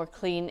 more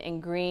clean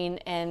and green,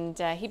 and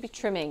he'd be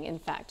trimming, in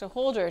fact, a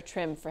holder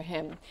trim for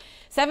him.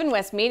 Seven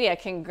West Media,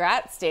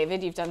 congrats,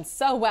 David. You've done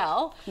so well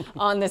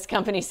on this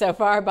company so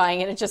far, buying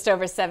it at just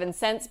over 7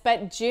 cents.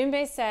 But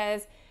Junbei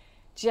says,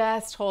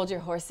 just hold your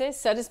horses.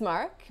 So does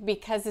Mark,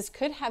 because this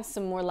could have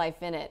some more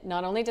life in it.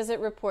 Not only does it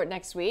report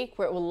next week,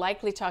 where it will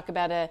likely talk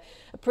about a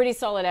pretty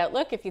solid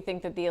outlook if you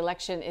think that the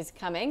election is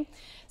coming.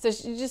 So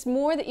just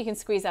more that you can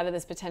squeeze out of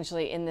this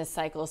potentially in this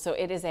cycle. So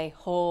it is a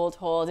hold.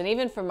 And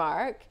even for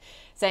Mark,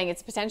 saying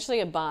it's potentially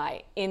a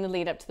buy in the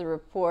lead up to the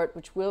report,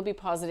 which will be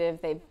positive.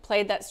 They've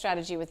played that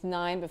strategy with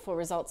 9 before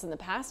results in the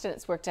past, and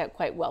it's worked out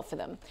quite well for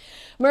them.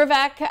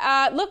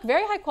 Mirvac, look,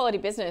 very high quality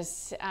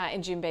business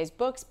in Junbei's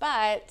books,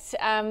 but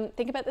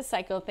think about the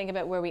cycle, think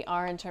about where we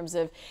are in terms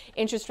of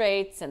interest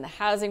rates and the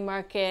housing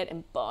market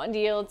and bond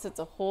yields. It's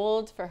a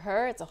hold for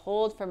her, it's a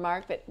hold for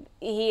Mark, but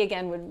he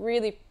again would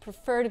really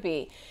prefer to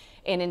be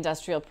in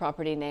industrial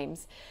property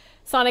names.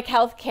 Sonic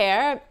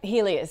Healthcare,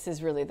 Helios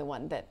is really the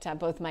one that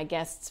both my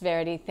guests,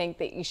 Verity, think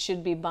that you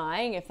should be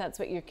buying if that's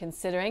what you're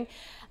considering,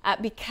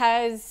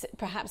 because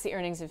perhaps the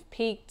earnings have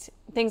peaked,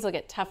 things will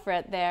get tougher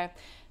out there.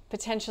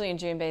 Potentially, in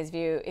Junbei's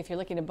view, if you're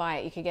looking to buy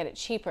it, you could get it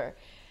cheaper.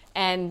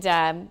 And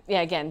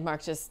again,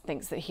 Mark just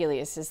thinks that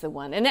Helios is the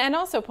one. And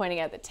also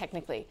pointing out that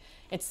technically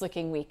it's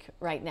looking weak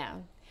right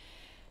now.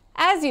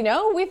 As you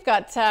know, we've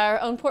got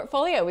our own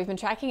portfolio. We've been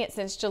tracking it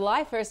since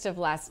July 1st of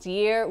last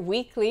year.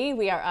 Weekly,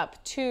 we are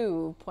up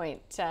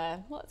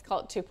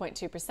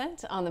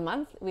 2.2% on the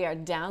month. We are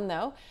down,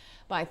 though,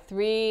 by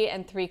 3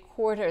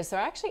 3/4. So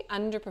we're actually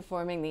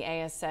underperforming the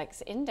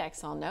ASX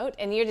index, I'll note.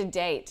 And year to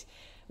date,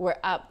 we're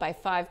up by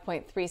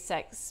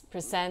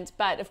 5.36%.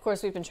 But of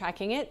course, we've been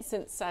tracking it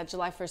since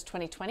July 1st,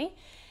 2020,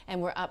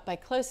 and we're up by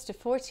close to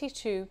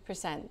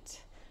 42%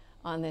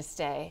 on this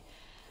day.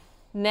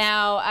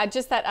 Now,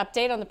 just that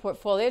update on the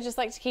portfolio, just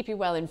like to keep you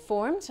well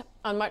informed.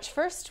 On March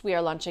 1st, we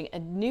are launching a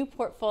new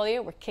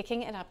portfolio. We're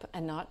kicking it up a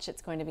notch.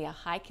 It's going to be a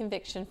high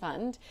conviction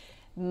fund.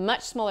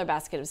 much smaller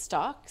basket of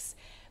stocks.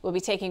 We'll be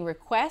taking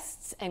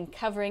requests and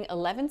covering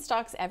 11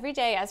 stocks every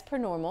day as per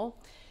normal,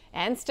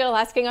 and still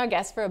asking our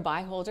guests for a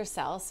buy, hold, or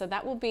sell. So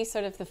that will be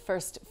sort of the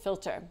first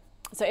filter.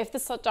 So if the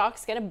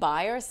stocks get a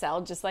buy or a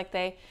sell, just like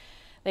they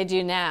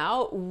do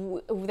now,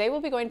 they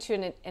will be going to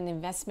an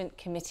investment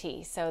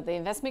committee. So the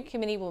investment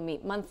committee will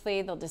meet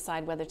monthly. They'll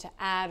decide whether to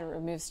add or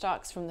remove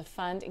stocks from the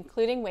fund,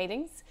 including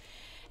weightings.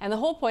 And the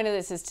whole point of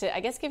this is to, I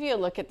guess, give you a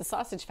look at the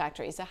sausage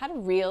factory. So how do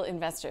real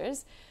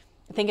investors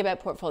think about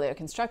portfolio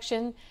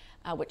construction?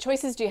 What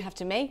choices do you have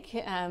to make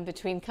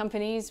between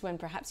companies when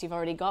perhaps you've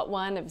already got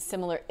one of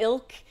similar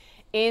ilk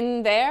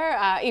in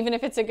there, even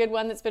if it's a good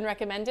one that's been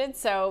recommended?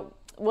 So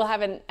we'll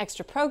have an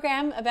extra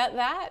program about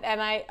that,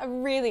 and I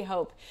really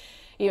hope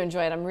you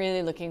enjoy it. I'm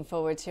really looking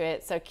forward to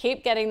it. So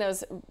keep getting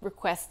those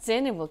requests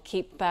in, and we'll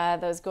keep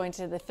those going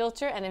to the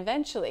filter and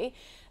eventually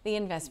the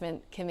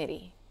investment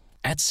committee.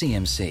 At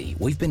CMC,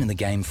 we've been in the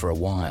game for a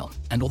while,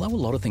 and although a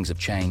lot of things have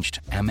changed,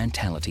 our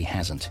mentality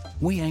hasn't.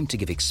 We aim to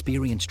give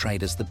experienced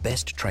traders the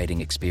best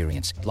trading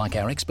experience, like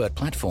our expert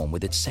platform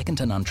with its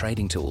second-to-none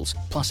trading tools.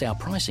 Plus, our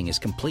pricing is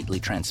completely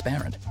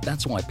transparent.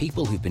 That's why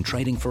people who've been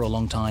trading for a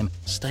long time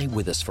stay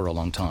with us for a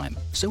long time.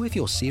 So if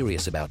you're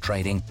serious about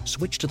trading,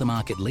 switch to the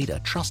market leader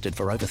trusted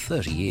for over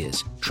 30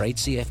 years. Trade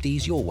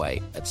CFDs your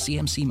way at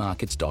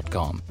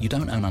cmcmarkets.com. You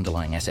don't own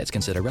underlying assets.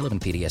 Consider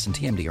relevant PDS and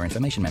TMD or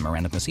information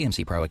memorandum for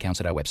CMC Pro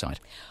accounts at our website.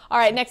 All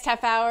right, next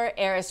half hour,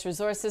 Aris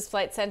Resources,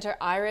 Flight Centre,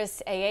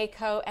 Iris,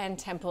 AACO, and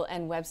Temple &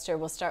 Webster.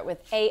 We'll start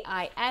with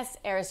AIS,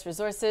 Aris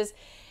Resources.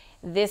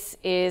 This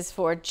is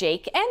for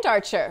Jake and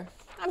Archer.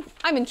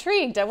 I'm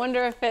intrigued. I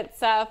wonder if it's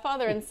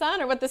father and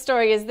son or what the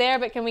story is there,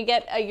 but can we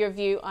get your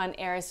view on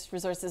Aris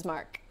Resources,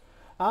 Mark?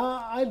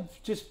 I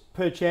just,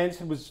 per chance,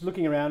 was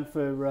looking around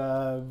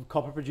for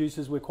copper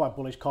producers. We're quite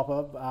bullish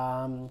copper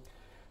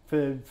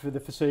for the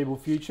foreseeable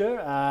future,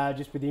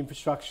 just with the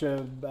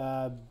infrastructure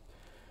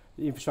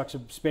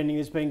spending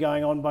that's been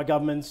going on by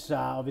governments,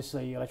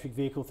 obviously electric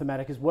vehicle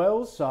thematic as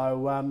well.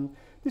 So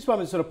this one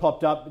has sort of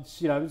popped up.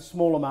 It's,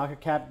 smaller market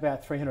cap,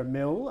 about 300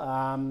 mil.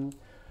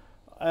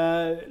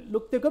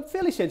 Look, they've got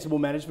fairly sensible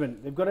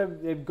management.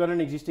 They've got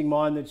an existing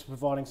mine that's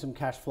providing some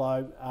cash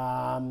flow.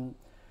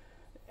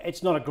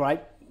 It's not a great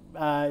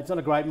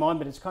mine,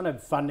 but it's kind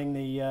of funding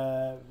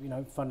the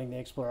funding the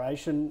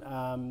exploration.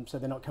 So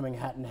they're not coming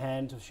hat in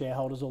hand to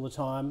shareholders all the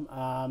time.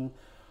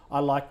 I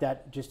like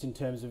that just in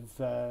terms of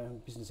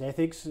business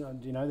ethics.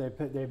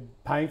 They're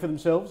paying for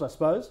themselves, I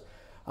suppose.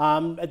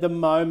 At the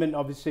moment,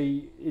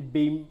 obviously,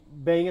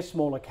 being a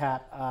smaller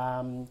cap,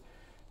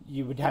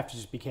 you would have to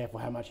just be careful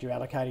how much you're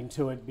allocating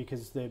to it,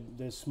 because the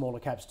smaller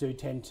caps do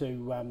tend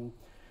to,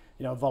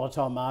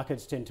 volatile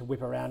markets tend to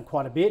whip around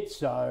quite a bit.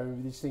 So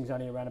this thing's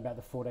only around about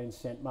the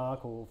 14-cent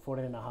mark, or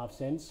 14.5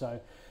 cents. So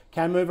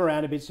can move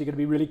around a bit. So you've got to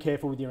be really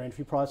careful with your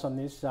entry price on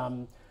this.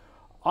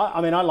 I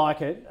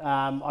like it.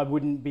 I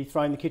wouldn't be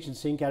throwing the kitchen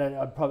sink at it.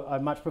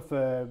 I'd much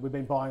prefer. We've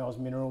been buying Oz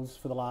Minerals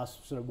for the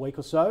last sort of week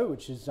or so,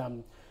 which has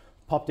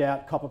popped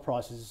out. Copper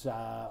prices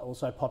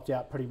also popped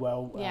out pretty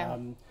well. Yeah.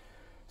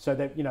 So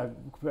that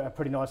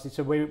pretty nicely.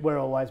 So we're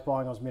always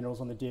buying Oz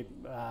Minerals on the dip.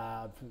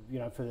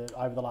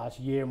 Over the last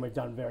year, and we've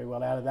done very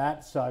well out of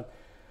that. So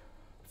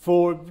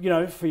for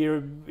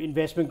your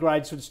investment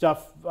grade sort of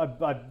stuff,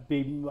 I'd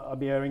be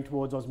erring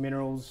towards Oz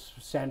Minerals.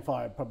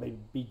 Sandfire would probably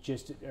be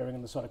just erring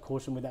on the side of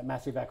caution with that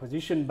massive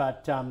acquisition.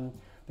 But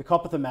the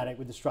copper thematic,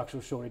 with the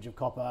structural shortage of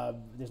copper,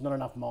 there's not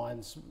enough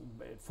mines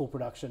full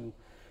production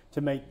to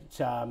meet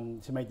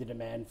the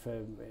demand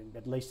for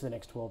at least the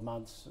next 12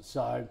 months.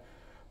 So,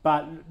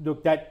 but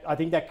look, I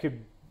think that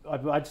could.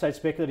 I'd say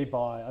speculative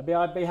buy.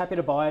 I'd be happy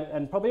to buy it,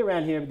 and probably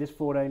around here with this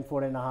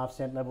 14.5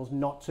 cent levels,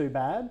 not too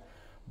bad.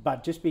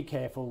 But just be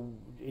careful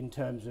in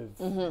terms of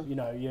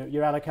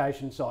your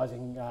allocation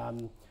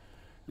sizing,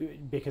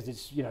 because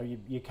it's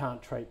you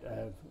can't treat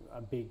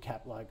a big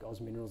cap like Oz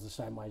Minerals the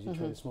same way as you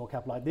treat a small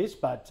cap like this.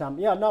 But I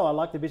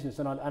like the business,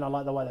 and I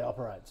like the way they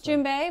operate. So.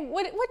 Junbei,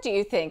 what do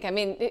you think? I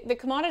mean, the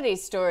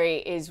commodities story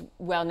is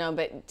well known,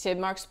 but to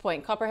Mark's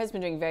point, copper has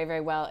been doing very,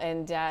 very well,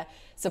 and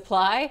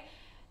supply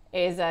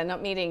is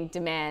not meeting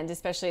demand,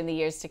 especially in the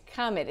years to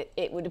come,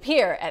 it would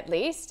appear, at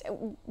least.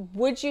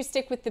 Would you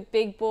stick with the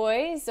big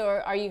boys,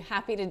 or are you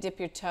happy to dip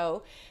your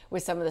toe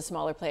with some of the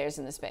smaller players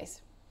in the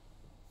space?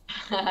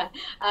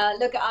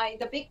 Look,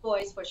 the big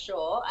boys for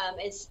sure,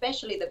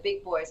 especially the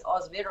big boys.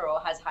 Oz Mineral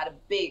has had a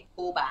big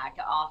pullback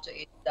after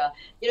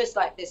its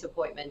slight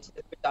disappointment to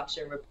the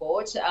production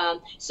report.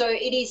 So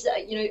it is,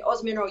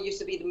 Oz Mineral used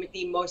to be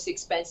the most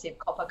expensive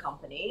copper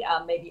company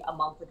maybe a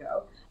month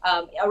ago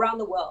around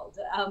the world,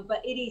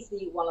 but it is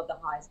one of the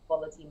highest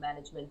quality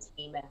management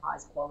team and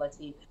highest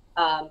quality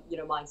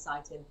mine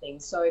site and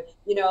things. So,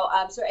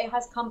 so it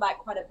has come back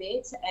quite a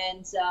bit,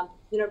 and,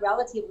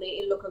 relatively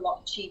it looked a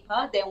lot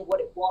cheaper than what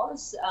it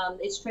was.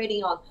 It's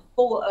trading on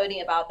forward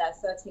earning about that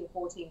 13,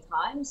 14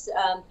 times.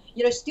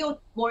 Still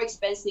more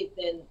expensive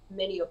than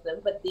many of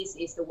them, but this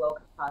is the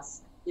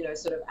world-class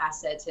sort of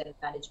assets and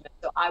management.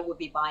 So I would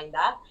be buying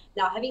that.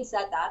 Now, having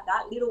said that,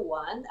 that little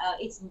one,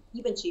 it's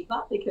even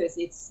cheaper because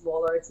it's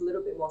smaller. It's a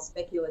little bit more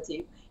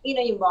speculative. In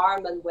an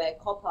environment where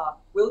copper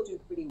will do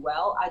pretty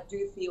well, I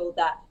do feel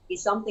that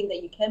it's something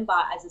that you can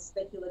buy as a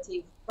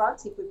speculative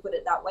front, if we put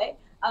it that way,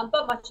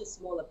 but much a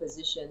smaller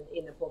position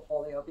in the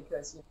portfolio,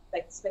 because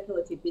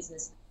speculative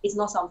business is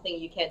not something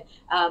you can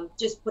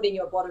just put in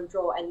your bottom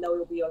drawer and know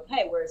it'll be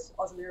okay, whereas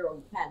Oz Mineral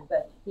you can.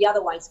 But the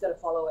other one, it's got to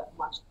follow it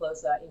much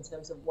closer in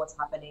terms of what's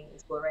happening,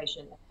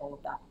 exploration, and all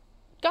of that.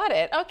 Got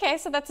it. Okay,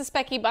 so that's a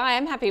specky buy.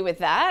 I'm happy with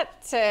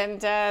that. And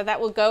that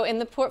will go in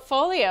the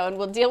portfolio, and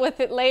we'll deal with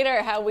it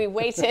later, how we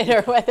weight it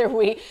or whether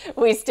we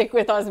stick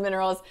with Oz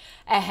Minerals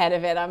ahead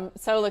of it. I'm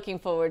so looking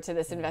forward to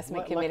this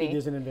investment committee. Lucky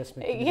there's an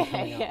investment committee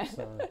coming up.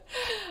 So.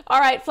 All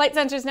right, Flight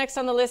Centre's next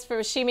on the list for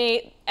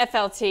Shimi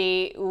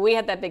FLT. We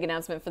had that big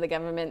announcement for the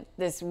government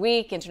this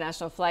week.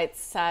 International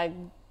flights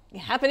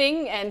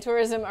happening, and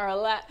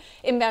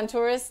inbound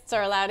tourists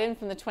are allowed in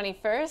from the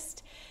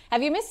 21st.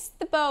 Have you missed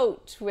the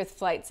boat with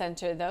Flight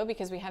Centre, though,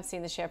 because we have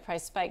seen the share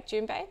price spike,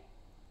 Junbei?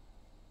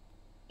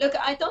 Look,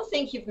 I don't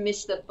think you've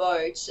missed the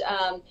boat.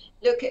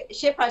 Look,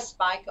 share price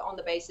spike on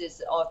the basis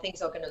of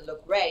things are going to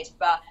look great,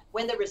 but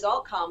when the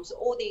result comes,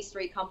 all these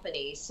three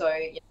companies, so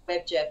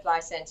Webjet,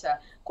 Flight Centre,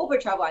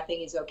 corporate travel, I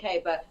think is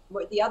okay, but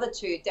the other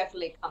two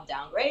definitely come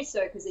downgrade.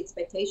 So because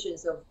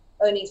expectations of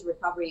earnings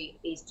recovery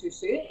is too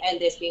soon, and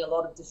there's been a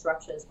lot of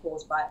disruptions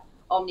caused by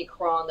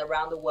Omicron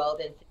around the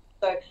world, and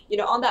so,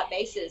 on that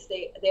basis,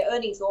 their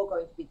earnings are all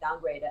going to be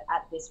downgraded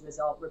at this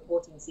result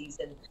reporting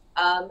season.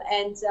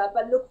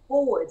 But look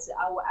forwards,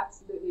 I will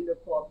absolutely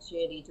look for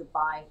opportunity to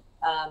buy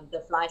the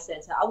Flight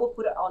Centre. I will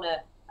put it on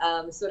a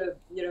sort of,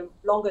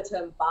 longer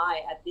term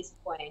buy at this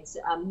point,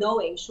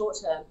 knowing short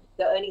term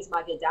the earnings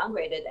might get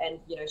downgraded and,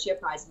 share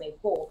price may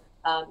fall.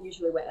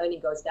 Usually when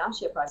earning goes down,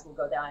 share price will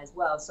go down as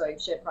well. So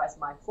share price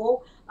might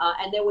fall.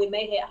 And then we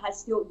may have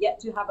still yet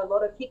to have a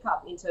lot of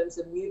hiccup in terms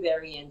of new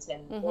variants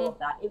and all of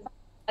that. In fact,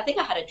 I think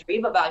I had a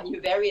dream about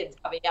new variants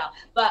coming out.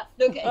 But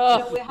look, we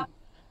have...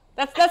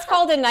 That's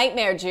called a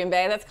nightmare,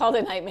 Junbei. That's called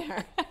a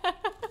nightmare.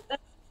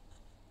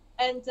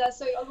 And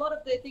so a lot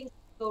of the things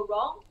go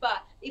wrong.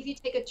 But if you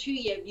take a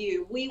 2-year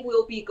view, we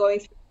will be going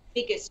through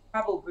the biggest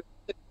travel group.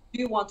 So if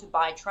you want to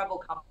buy travel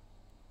companies,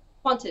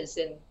 Qantas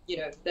and,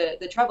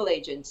 the travel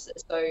agents.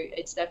 So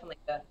it's definitely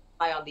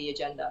high on the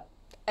agenda.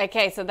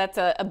 Okay, so that's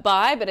a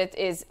buy, but it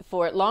is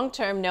for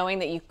long-term, knowing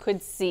that you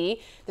could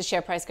see the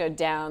share price go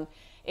down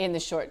in the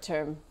short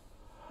term.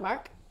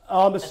 Mark?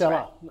 I'm a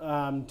seller,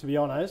 right. To be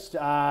honest.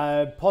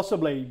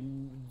 Possibly,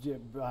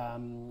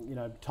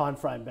 time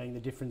frame being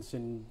the difference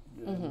in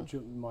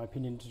my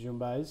opinion to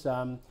Junbei's.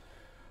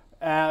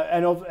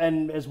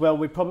 And as well,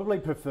 we probably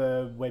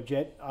prefer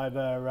Webjet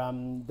over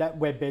that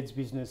WebBeds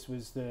business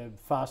was the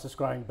fastest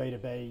growing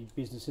B2B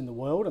business in the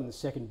world and the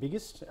second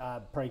biggest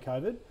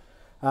pre-COVID.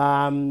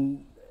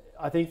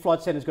 I think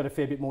Flight Centre's got a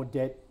fair bit more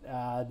debt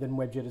than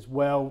Webjet as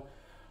well.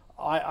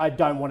 I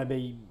don't want to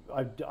be.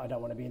 I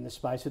don't want to be in the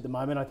space at the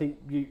moment. I think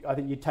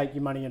you take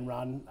your money and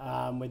run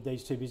with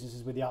these two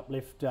businesses with the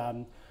uplift.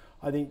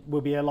 I think we'll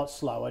be a lot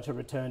slower to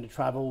return to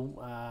travel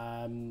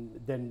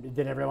than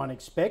everyone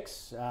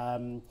expects.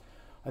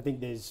 I think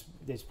there's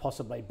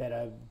possibly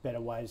better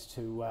ways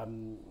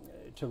to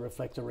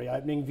reflect a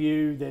reopening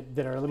view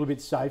that are a little bit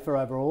safer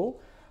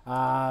overall.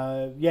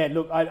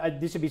 Look,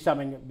 this would be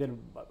something that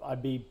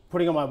I'd be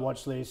putting on my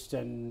watch list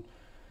and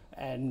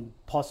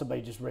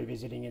possibly just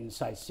revisiting in,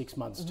 say, 6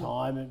 months'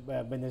 time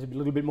when there's a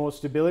little bit more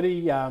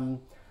stability.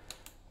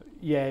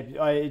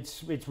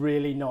 It's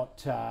really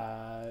not.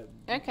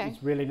 Okay.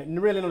 It's really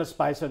not a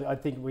space I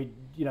think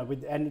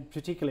and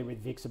particularly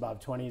with VIX above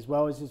 20 as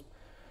well. It's just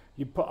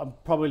I'm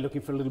probably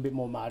looking for a little bit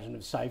more margin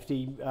of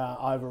safety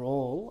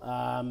overall.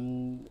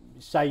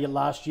 Say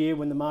last year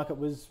when the market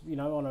was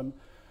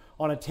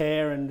on a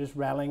tear and just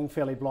rallying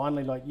fairly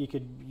blindly, like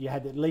you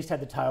had at least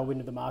had the tailwind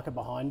of the market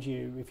behind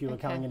you if you were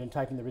coming in and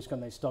taking the risk on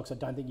these stocks. I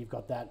don't think you've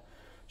got that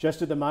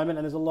just at the moment,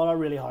 and there's a lot of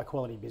really high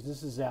quality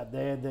businesses out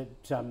there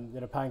that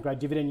are paying great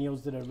dividend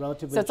yields that are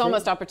relatively. So it's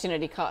almost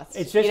opportunity cost.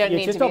 It's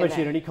just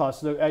opportunity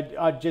cost. Look,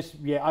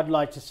 I'd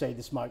like to see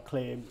the smoke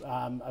clear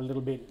a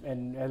little bit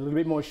and a little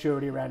bit more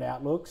surety around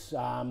outlooks.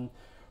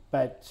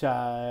 But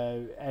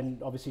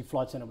obviously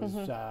Flight Centre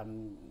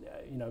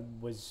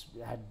was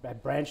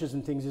had branches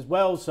and things as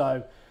well.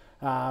 So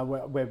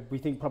we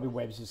think probably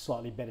Webb's is a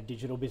slightly better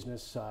digital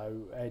business.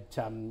 So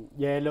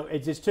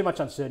it's just too much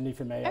uncertainty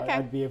for me. Okay.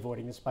 I'd be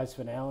avoiding the space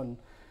for now,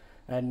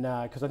 and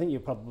because I think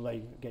you'll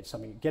probably get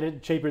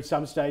it cheaper at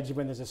some stage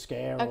when there's a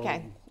scare.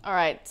 Okay. All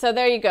right. So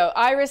there you go.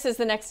 Iris is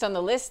the next on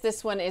the list.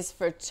 This one is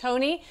for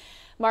Tony.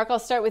 Mark, I'll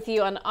start with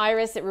you on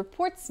Iris. It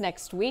reports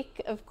next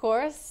week, of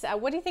course.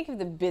 What do you think of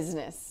the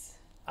business?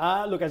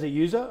 Look, as a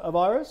user of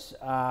Iris,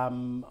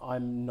 I'm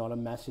not a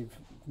massive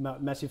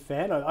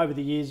fan. Over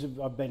the years,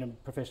 I've been a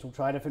professional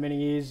trader for many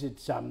years.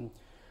 It's on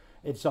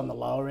the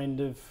lower end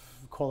of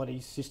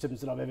quality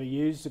systems that I've ever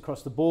used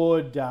across the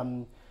board.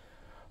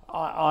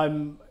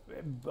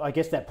 I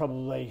guess that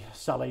probably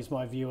sullies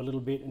my view a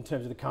little bit in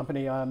terms of the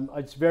company.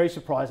 It's very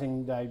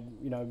surprising they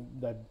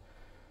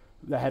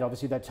had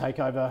obviously that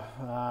takeover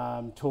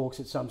talks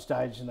at some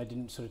stage, and they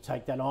didn't sort of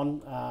take that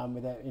on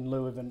without, in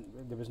lieu of,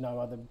 there was no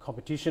other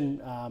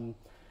competition.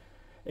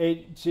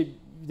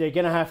 They're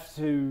going to have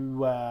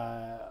to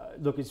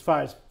look, as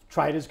far as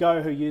traders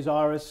go who use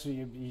Iris.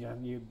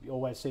 You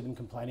always see them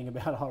complaining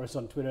about Iris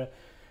on Twitter.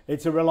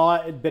 It's a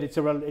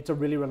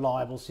really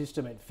reliable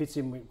system. It fits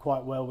in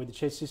quite well with the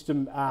chess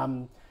system.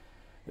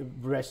 The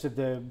rest of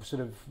the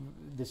sort of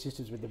the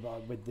systems with the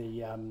bells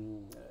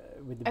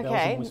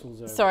and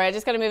whistles. Sorry, I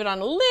just got to move it on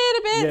a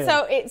little bit.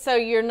 Yeah. So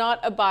you're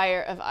not a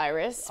buyer of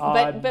Iris,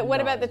 but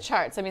what about the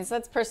charts? I mean, so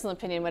that's personal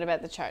opinion. What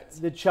about the charts?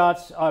 The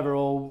charts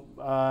overall,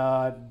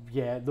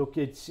 look,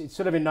 it's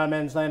sort of in no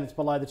man's land. It's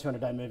below the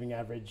 200-day moving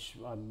average.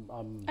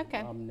 I'm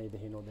neither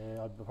here nor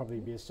there. I'd probably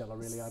be a seller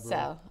really overall.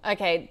 Sell.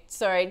 Okay,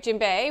 sorry, Jim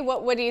Bay.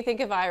 What do you think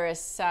of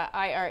Iris?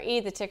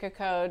 IRE, the ticker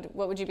code.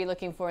 What would you be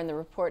looking for in the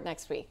report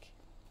next week?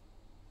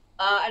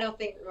 I don't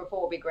think the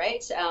report will be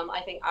great.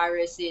 I think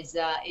Iris is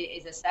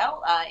a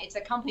sell. It's a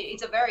company.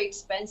 It's a very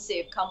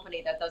expensive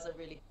company that doesn't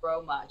really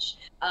grow much.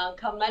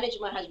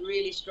 Management has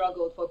really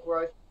struggled for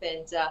growth,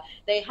 and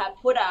they have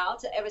put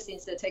out ever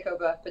since the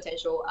takeover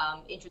potential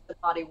interested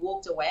party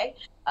walked away,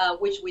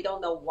 which we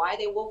don't know why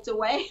they walked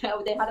away.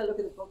 They had a look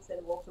at the books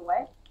and walked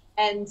away,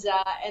 and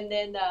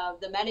then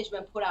the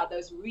management put out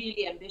those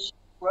really ambitious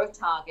growth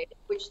targets,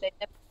 which they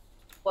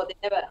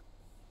never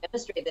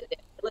demonstrated their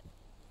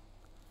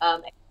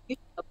ability.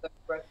 Of the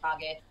growth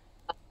target.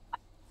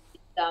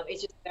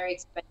 It's just a very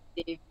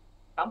expensive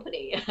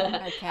company.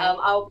 Okay.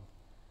 I'll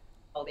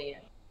hold the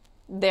end.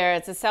 There,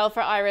 it's a sell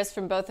for Iris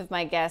from both of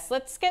my guests.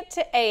 Let's get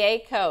to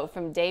AACO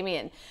from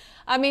Damien.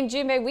 I mean,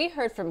 Jimbe, we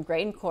heard from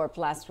GrainCorp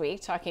last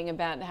week talking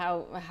about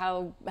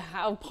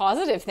how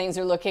positive things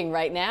are looking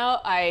right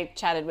now. I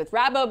chatted with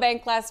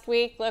Rabobank last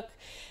week. Look,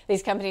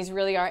 these companies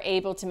really are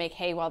able to make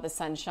hay while the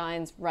sun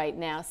shines right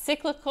now.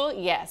 Cyclical,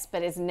 yes,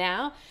 but is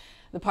now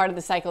the part of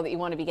the cycle that you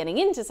want to be getting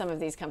into some of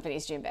these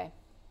companies, Jimbe?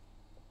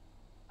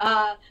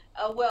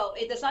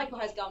 The cycle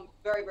has gone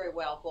very, very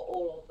well for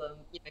all of them.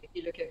 If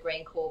you look at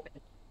GrainCorp,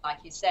 like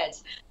you said.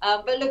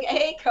 But look,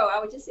 AACO,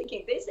 I was just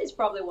thinking, this is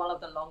probably one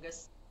of the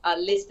longest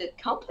listed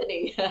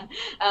company.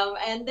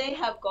 And they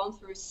have gone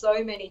through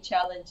so many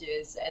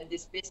challenges, and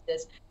this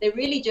business, they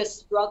really just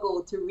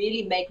struggle to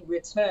really make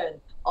return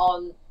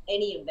on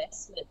any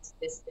investment,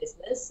 this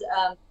business.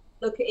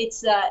 Look,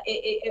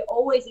 it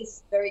always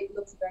looks very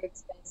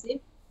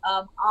expensive.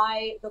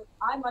 I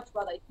much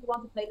rather, if you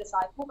want to play the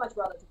cycle, much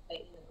rather to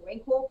play in a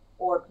GrainCorp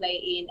or play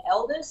in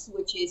Elders,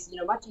 which is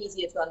much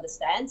easier to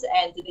understand,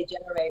 and they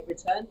generate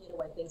return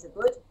when things are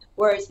good.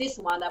 Whereas this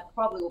one, I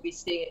probably will be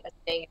staying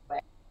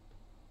away.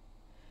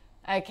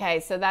 Okay,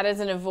 so that is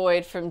an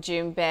avoid from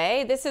June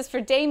Bay. This is for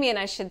Damien,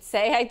 I should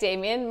say. Hi,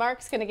 Damien.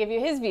 Mark's going to give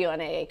you his view on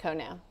AACO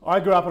now. I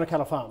grew up on a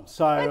cattle farm,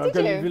 so I've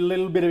got a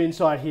little bit of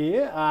insight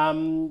here. They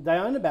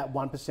own about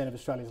 1% of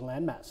Australia's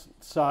land mass.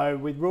 So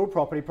with rural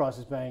property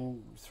prices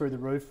being through the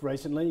roof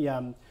recently,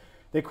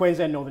 they're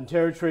Queensland Northern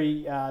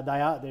Territory.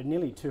 They're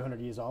nearly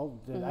 200 years old.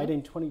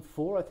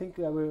 1824, I think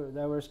they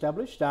were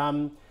established.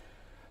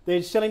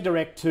 They're selling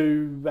direct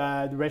to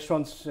the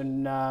restaurants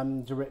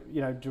and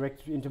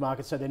direct into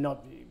markets. So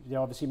they're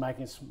obviously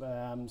making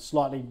a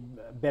slightly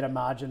better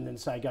margin than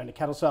say going to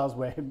cattle sales,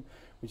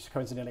 which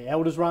coincidentally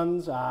Elders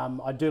runs.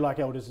 I do like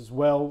Elders as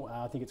well.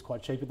 I think it's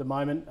quite cheap at the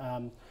moment.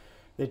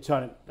 They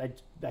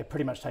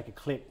pretty much take a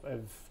clip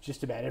of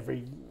just about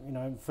every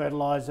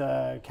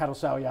fertiliser, cattle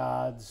sale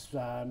yards,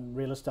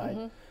 real estate.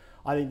 Mm-hmm.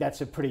 I think that's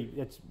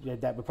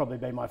that would probably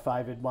be my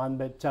favoured one.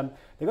 But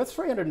they've got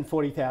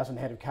 340,000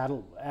 head of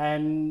cattle,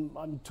 and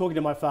I'm talking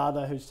to my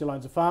father who still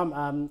owns a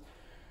farm.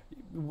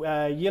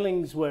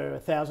 Yearlings were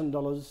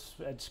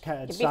 $1,000 at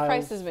sales. Beef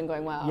prices have been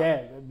going well.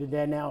 Yeah,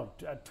 they're now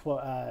at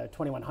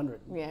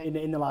 $2,100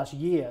 in the last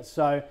year.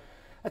 So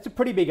that's a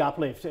pretty big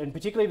uplift, and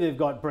particularly if they've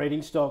got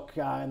breeding stock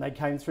and they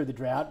came through the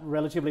drought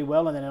relatively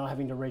well, and they're now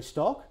having to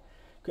restock.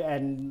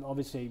 And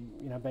obviously,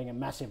 being a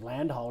massive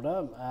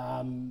landholder.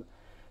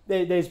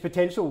 There's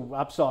potential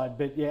upside,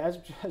 but yeah,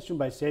 as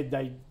Junbei said,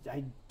 they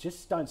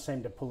just don't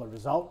seem to pull a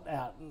result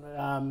out.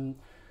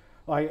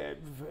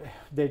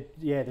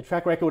 The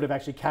track record of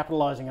actually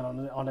capitalising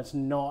on it's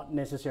not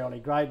necessarily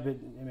great, but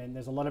I mean,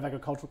 there's a lot of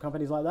agricultural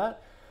companies like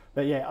that.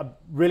 But yeah, I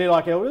really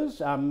like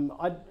Elders.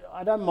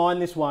 I don't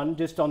mind this one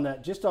just on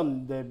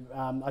the.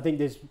 I think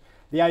there's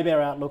the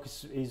ABARE outlook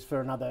is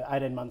for another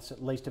 18 months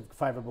at least of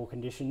favourable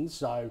conditions,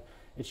 so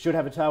it should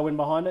have a tailwind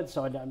behind it.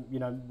 So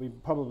we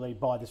probably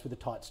buy this with a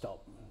tight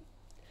stop.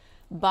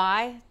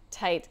 Buy,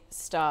 tight,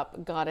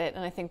 stop, got it.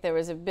 And I think there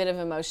was a bit of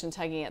emotion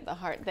tugging at the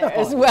heart there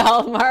as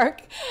well,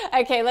 Mark.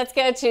 Okay, let's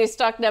go to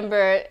stock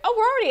number, we're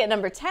already at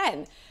number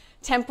 10.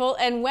 Temple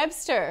and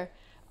Webster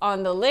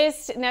on the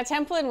list. Now,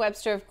 Temple and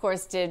Webster, of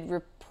course, did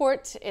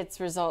report its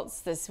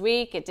results this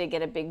week. It did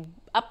get a big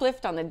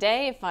uplift on the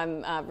day, if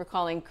I'm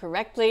recalling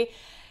correctly.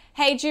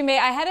 Hey, Junmei,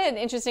 I had an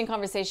interesting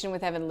conversation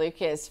with Evan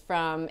Lucas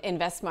from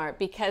InvestSmart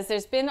because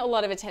there's been a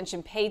lot of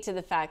attention paid to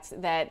the fact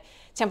that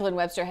Temple &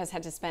 Webster has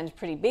had to spend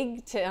pretty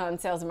big on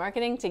sales and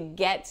marketing to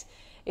get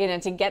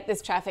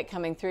this traffic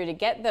coming through, to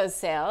get those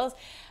sales.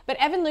 But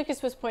Evan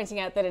Lucas was pointing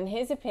out that in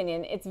his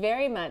opinion, it's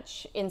very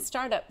much in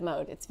startup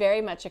mode. It's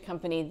very much a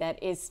company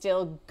that is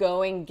still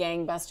going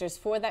gangbusters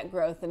for that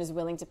growth and is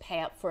willing to pay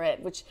up for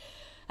it, which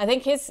I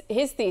think his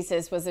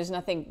thesis was there's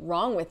nothing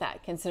wrong with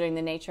that considering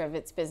the nature of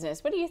its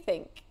business. What do you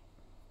think?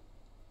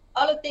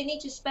 Oh, look, they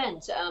need to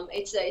spend.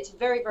 It's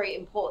very, very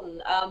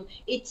important.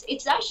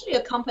 It's actually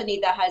a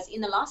company that has,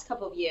 in the last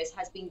couple of years,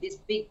 has been this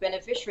big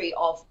beneficiary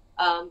of,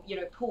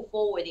 pull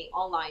forwarding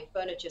online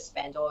furniture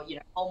spend or,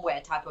 homeware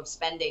type of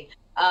spending.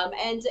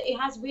 And it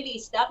has really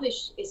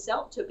established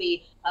itself to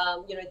be,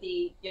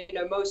 the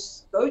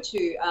most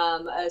go-to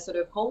sort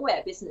of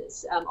homeware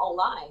business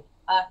online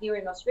here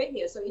in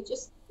Australia. So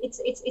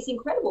it's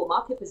incredible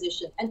market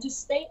position, and to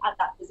stay at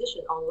that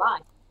position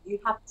online, you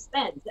have to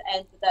spend,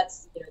 and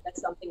that's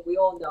something we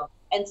all know.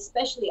 And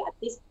especially at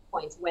this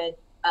point when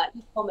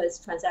e-commerce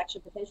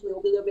transaction potentially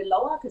will be a little bit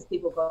lower because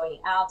people are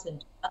going out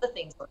and other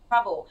things like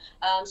travel.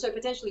 So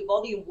potentially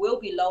volume will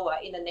be lower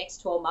in the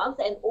next 12 months,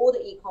 and all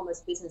the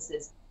e-commerce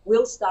businesses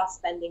will start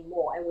spending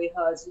more. And we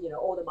heard,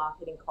 all the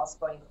marketing costs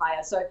going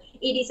higher. So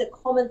it is a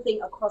common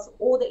thing across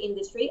all the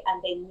industry,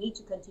 and they need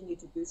to continue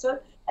to do so.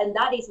 And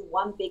that is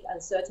one big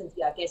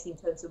uncertainty, I guess, in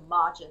terms of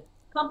margin.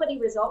 Company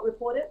result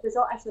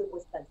actually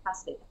was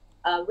fantastic.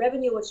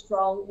 Revenue was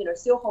strong,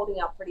 still holding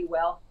up pretty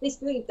well. They're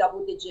doing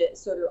double-digit,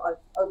 sort of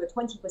over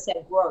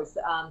 20% growth,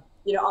 on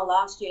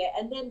last year.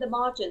 And then the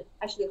margin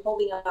actually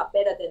holding up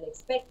better than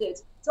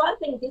expected. So I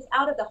think this,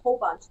 out of the whole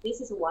bunch, this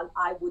is one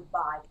I would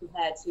buy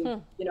compared to,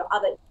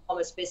 other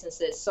e-commerce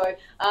businesses. So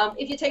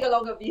if you take a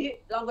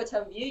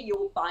longer-term view, you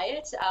will buy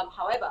it.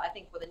 However, I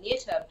think for the near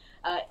term,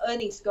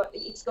 earnings it's going to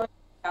be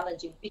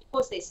challenging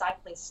because they're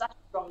cycling such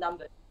strong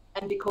numbers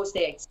and because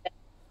they're expensive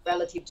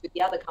relative to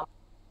the other companies.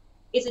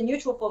 It's a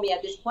neutral for me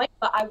at this point,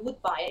 but I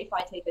would buy it if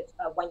I take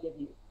a one-year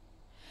view.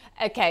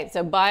 Okay,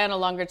 so buy on a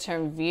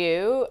longer-term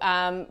view.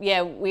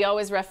 We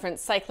always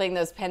reference cycling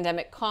those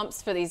pandemic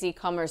comps for these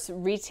e-commerce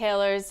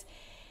retailers.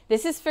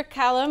 This is for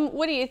Callum.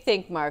 What do you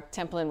think, Mark,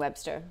 Temple &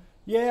 Webster?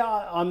 Yeah,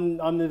 I'm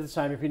of the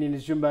same opinion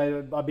as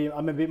Junmei.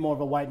 I'm a bit more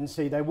of a wait and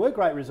see. They were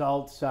great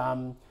results.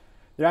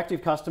 Their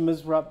active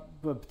customers were up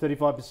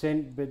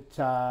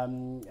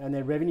 35%, and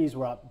their revenues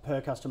were up per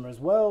customer as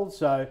well.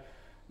 So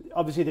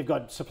obviously they've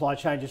got supply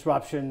chain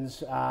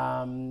disruptions.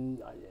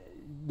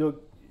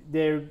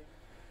 They're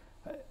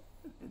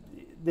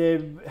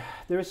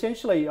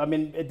essentially,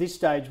 at this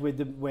stage with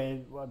the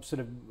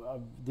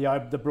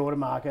broader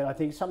market, I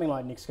think something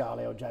like Nick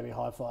Scali or JB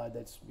Hi-Fi,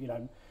 that's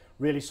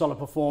really solid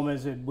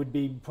performers. It would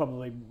be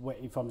probably,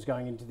 if I was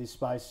going into this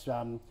space.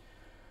 But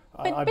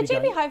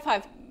JB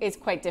Hi-Fi is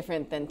quite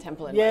different than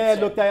Temple & Webster. Yeah,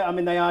 look,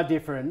 they are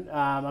different.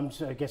 I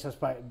guess I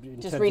suppose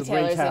in just terms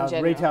retailers of in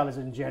general. Retailers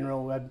in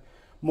general,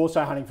 more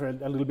so hunting for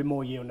a little bit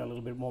more yield and a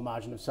little bit more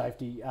margin of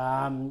safety.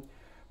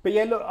 But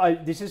yeah, look,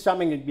 this is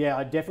something that,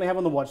 I definitely have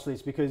on the watch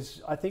list,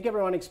 because I think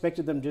everyone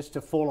expected them just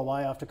to fall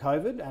away after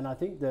COVID, and I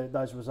think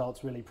those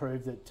results really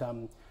prove that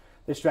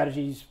their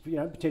strategy's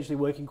potentially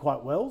working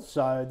quite well.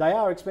 So they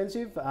are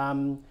expensive,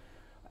 and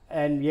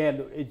yeah,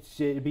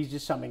 it'd be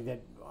just something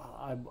that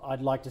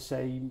I'd like to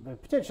see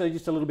potentially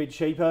just a little bit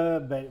cheaper,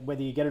 but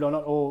whether you get it or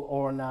not,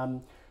 or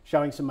on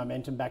showing some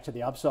momentum back to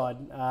the upside.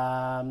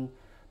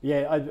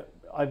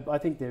 I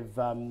think they've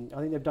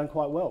done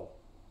quite well.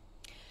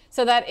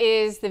 So that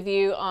is the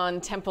view on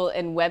Temple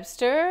 &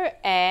 Webster,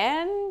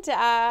 and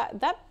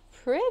that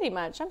pretty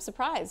much, I'm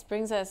surprised,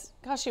 brings us,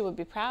 gosh, you would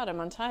be proud, I'm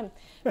on time,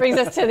 brings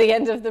us to the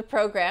end of the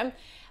program.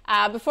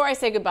 Before I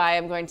say goodbye,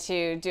 I'm going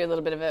to do a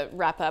little bit of a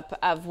wrap-up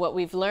of what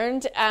we've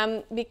learned,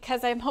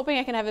 because I'm hoping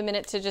I can have a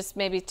minute to just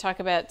maybe talk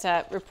about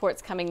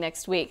reports coming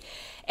next week.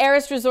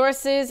 Aris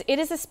Resources, it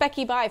is a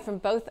specky buy from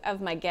both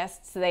of my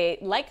guests. They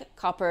like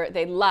copper.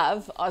 They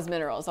love Oz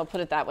Minerals, I'll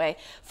put it that way.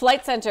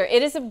 Flight Centre,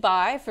 it is a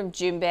buy from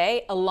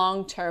Junmei, a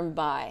long-term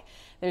buy.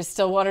 There's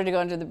still water to go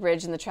under the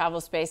bridge in the travel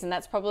space, and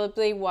that's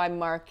probably why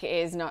Mark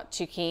is not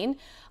too keen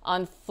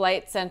on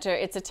Flight Centre.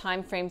 It's a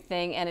time frame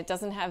thing, and it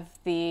doesn't have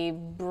the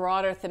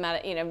broader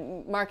thematic,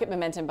 market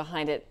momentum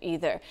behind it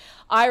either.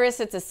 Iris,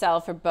 it's a sell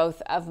for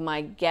both of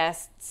my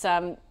guests.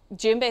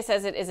 Junmei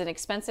says it is an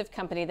expensive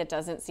company that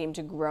doesn't seem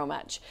to grow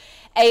much.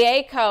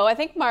 AACo, I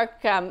think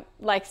Mark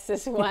likes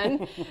this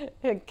one,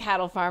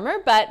 cattle farmer,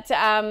 but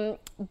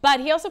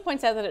he also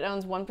points out that it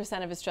owns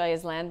 1% of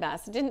Australia's land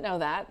mass. I didn't know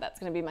that.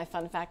 That's going to be my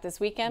fun fact this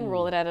weekend.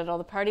 Roll it out at all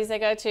the parties I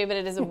go to, but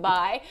it is a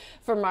buy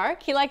for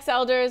Mark. He likes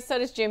elders, so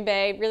does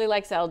Junmei, really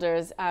likes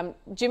elders.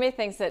 Junmei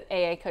thinks that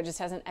AACo just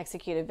hasn't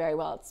executed very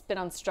well. It's been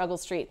on struggle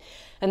street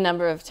a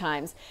number of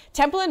times.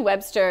 Temple &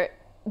 Webster,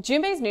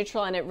 Junbei's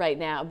neutral on it right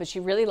now, but she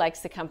really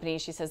likes the company.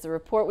 She says the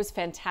report was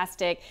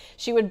fantastic.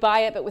 She would buy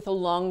it, but with a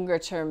longer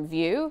term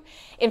view.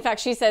 In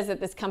fact, she says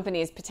that this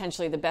company is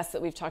potentially the best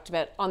that we've talked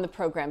about on the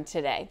program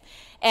today.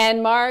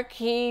 And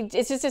Mark,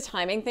 it's just a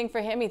timing thing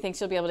for him. He thinks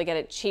he'll be able to get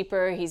it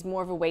cheaper. He's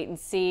more of a wait and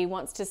see,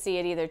 wants to see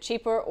it either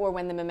cheaper or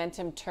when the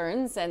momentum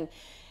turns and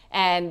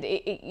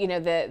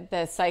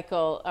the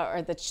cycle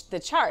or the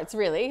charts,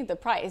 really, the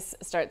price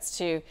starts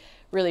to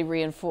really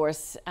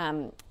reinforce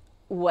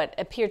what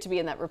appeared to be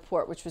in that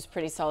report, which was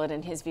pretty solid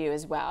in his view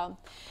as well.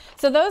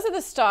 So those are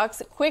the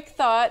stocks. Quick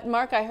thought,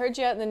 Mark, I heard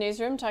you out in the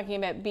newsroom talking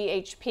about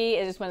BHP.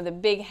 It is one of the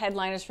big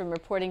headliners from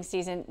reporting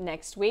season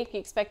next week. You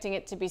expecting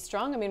it to be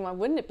strong? I mean, why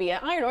wouldn't it be?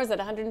 Iron ore is at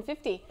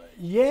 150.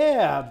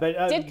 Yeah,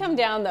 but did come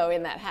down though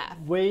in that half.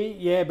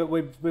 But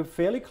we're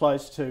fairly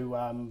close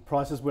to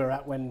prices we're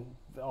at when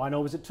iron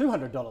ore was at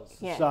 $200.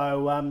 Yeah.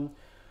 So.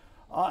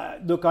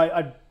 Look,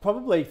 I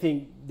probably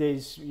think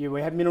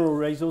we had mineral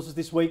resources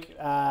this week.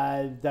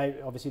 They're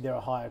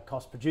a higher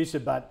cost producer,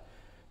 but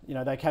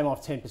they came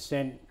off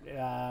 10%.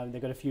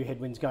 They've got a few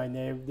headwinds going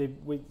there.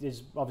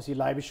 There's obviously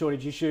labour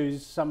shortage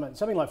issues.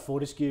 Something like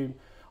Fortescue,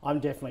 I'm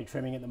definitely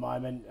trimming at the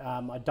moment.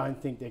 I don't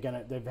think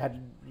they've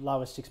had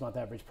lowest 6-month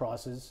average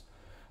prices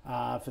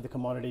for the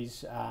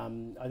commodities. I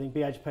think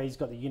BHP's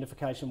got the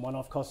unification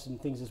one-off costs and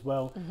things as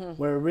well. Mm-hmm.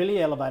 We're at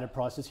really elevated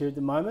prices here at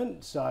the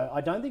moment, so I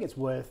don't think it's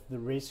worth the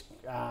risk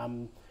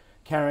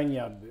carrying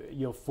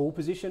your full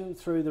position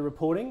through the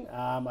reporting.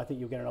 I think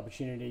you'll get an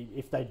opportunity,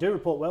 if they do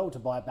report well, to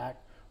buy it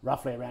back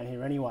roughly around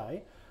here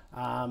anyway.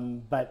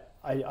 But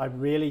I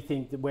really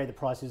think that where the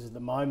price is at the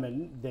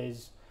moment,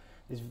 there's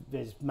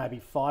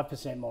maybe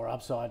 5% more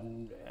upside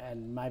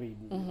and maybe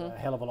a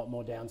hell of a lot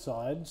more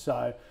downside.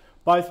 So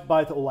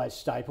both always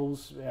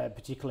staples,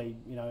 particularly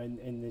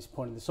in this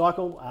point of the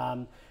cycle,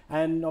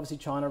 and obviously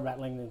China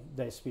rattling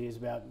their spears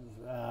about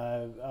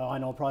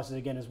iron ore prices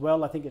again as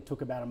well. I think it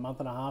took about a month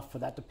and a half for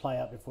that to play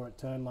out before it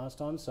turned last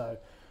time, so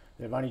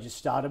they've only just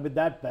started with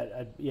that.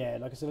 But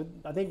like I said,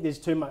 I think there's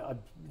too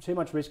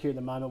much risk here at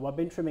the moment. I've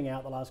been trimming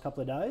out the last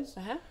couple of days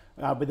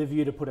with a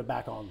view to put it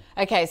back on.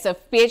 Okay, so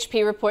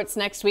BHP reports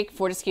next week.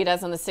 Fortescue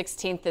does on the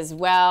 16th as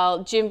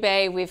well.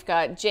 Junbei, we've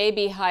got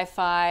JB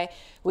Hi-Fi,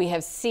 we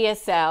have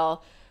CSL,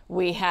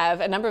 we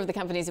have a number of the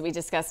companies that we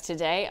discussed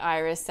today,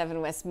 Iris,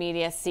 Seven West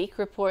Media, Seek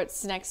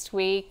reports next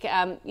week.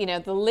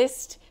 The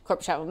list,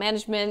 Corporate Travel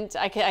Management,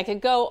 I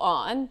could go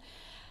on.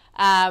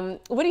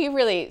 What are you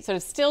really sort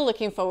of still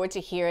looking forward to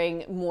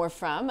hearing more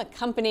from, a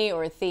company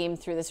or a theme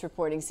through this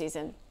reporting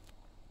season?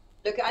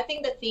 Look, I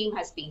think the theme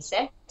has been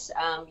set.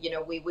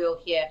 We will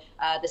hear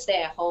the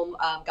stay-at-home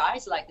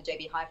guys like the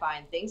JB Hi-Fi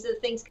and things. The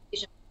things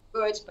conditions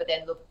good, but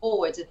then look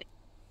forward to things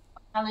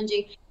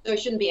challenging. So it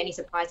shouldn't be any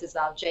surprises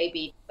about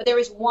JB. But there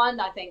is one,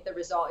 I think the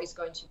result is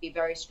going to be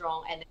very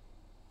strong and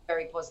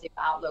very positive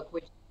outlook,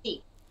 which is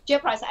Seek. Share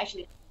price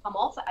actually come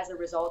off as a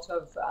result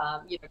of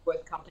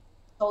growth companies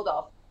sold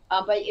off.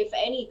 But if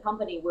any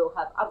company will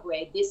have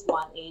upgrade, this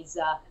one is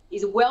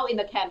well in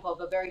the camp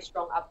of a very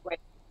strong upgrade.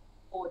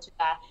 Forward to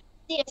that.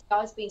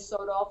 CSL has been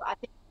sold off. I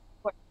think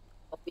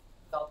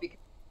because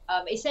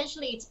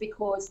essentially it's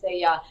because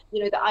the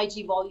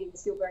IG volume is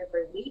still very,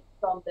 very weak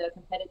from the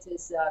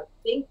competitors'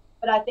 thing.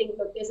 But I think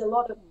there's a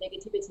lot of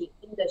negativity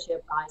in the share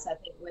price. I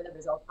think when the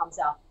result comes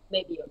out,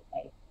 maybe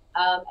okay.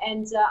 I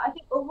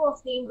think overall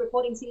theme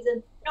reporting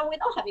season, we're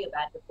not having a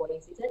bad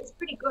reporting season. It's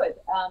pretty good.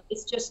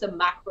 It's just the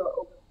macro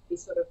overview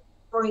sort of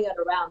throwing it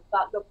around.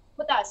 But look,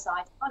 put that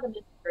aside,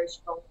 fundamentally very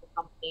strong for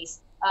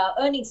companies.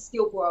 Earnings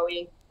still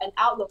growing and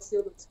outlook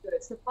still looks good.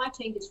 Supply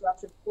chain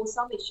disruption for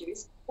some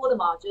issues for the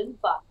margin,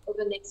 but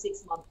over the next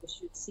 6 months we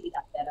should see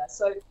that better.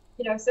 So,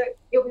 so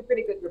it'll be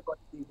pretty good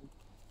reporting season.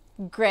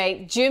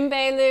 Great.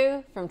 Junbei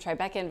Liu from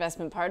Tribeca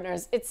Investment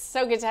Partners. It's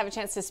so good to have a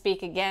chance to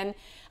speak again.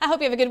 I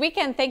hope you have a good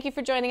weekend. Thank you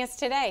for joining us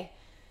today.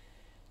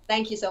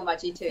 Thank you so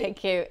much, you too.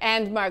 Thank you.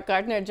 And Mark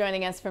Gardner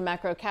joining us from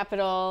Macro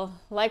Capital.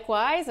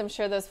 Likewise, I'm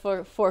sure those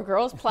four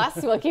girls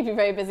plus will keep you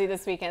very busy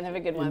this weekend. Have a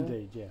good one.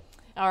 Indeed, yeah.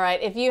 All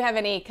right. If you have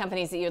any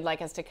companies that you'd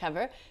like us to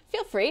cover,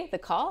 feel free. The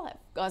call at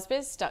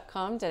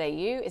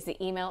ausbiz.com.au is the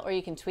email, or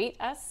you can tweet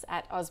us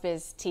at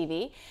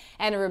ausbiztv.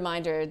 And a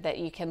reminder that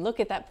you can look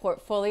at that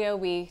portfolio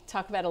we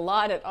talk about a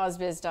lot at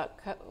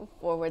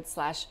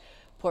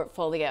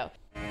ausbiz.com/portfolio.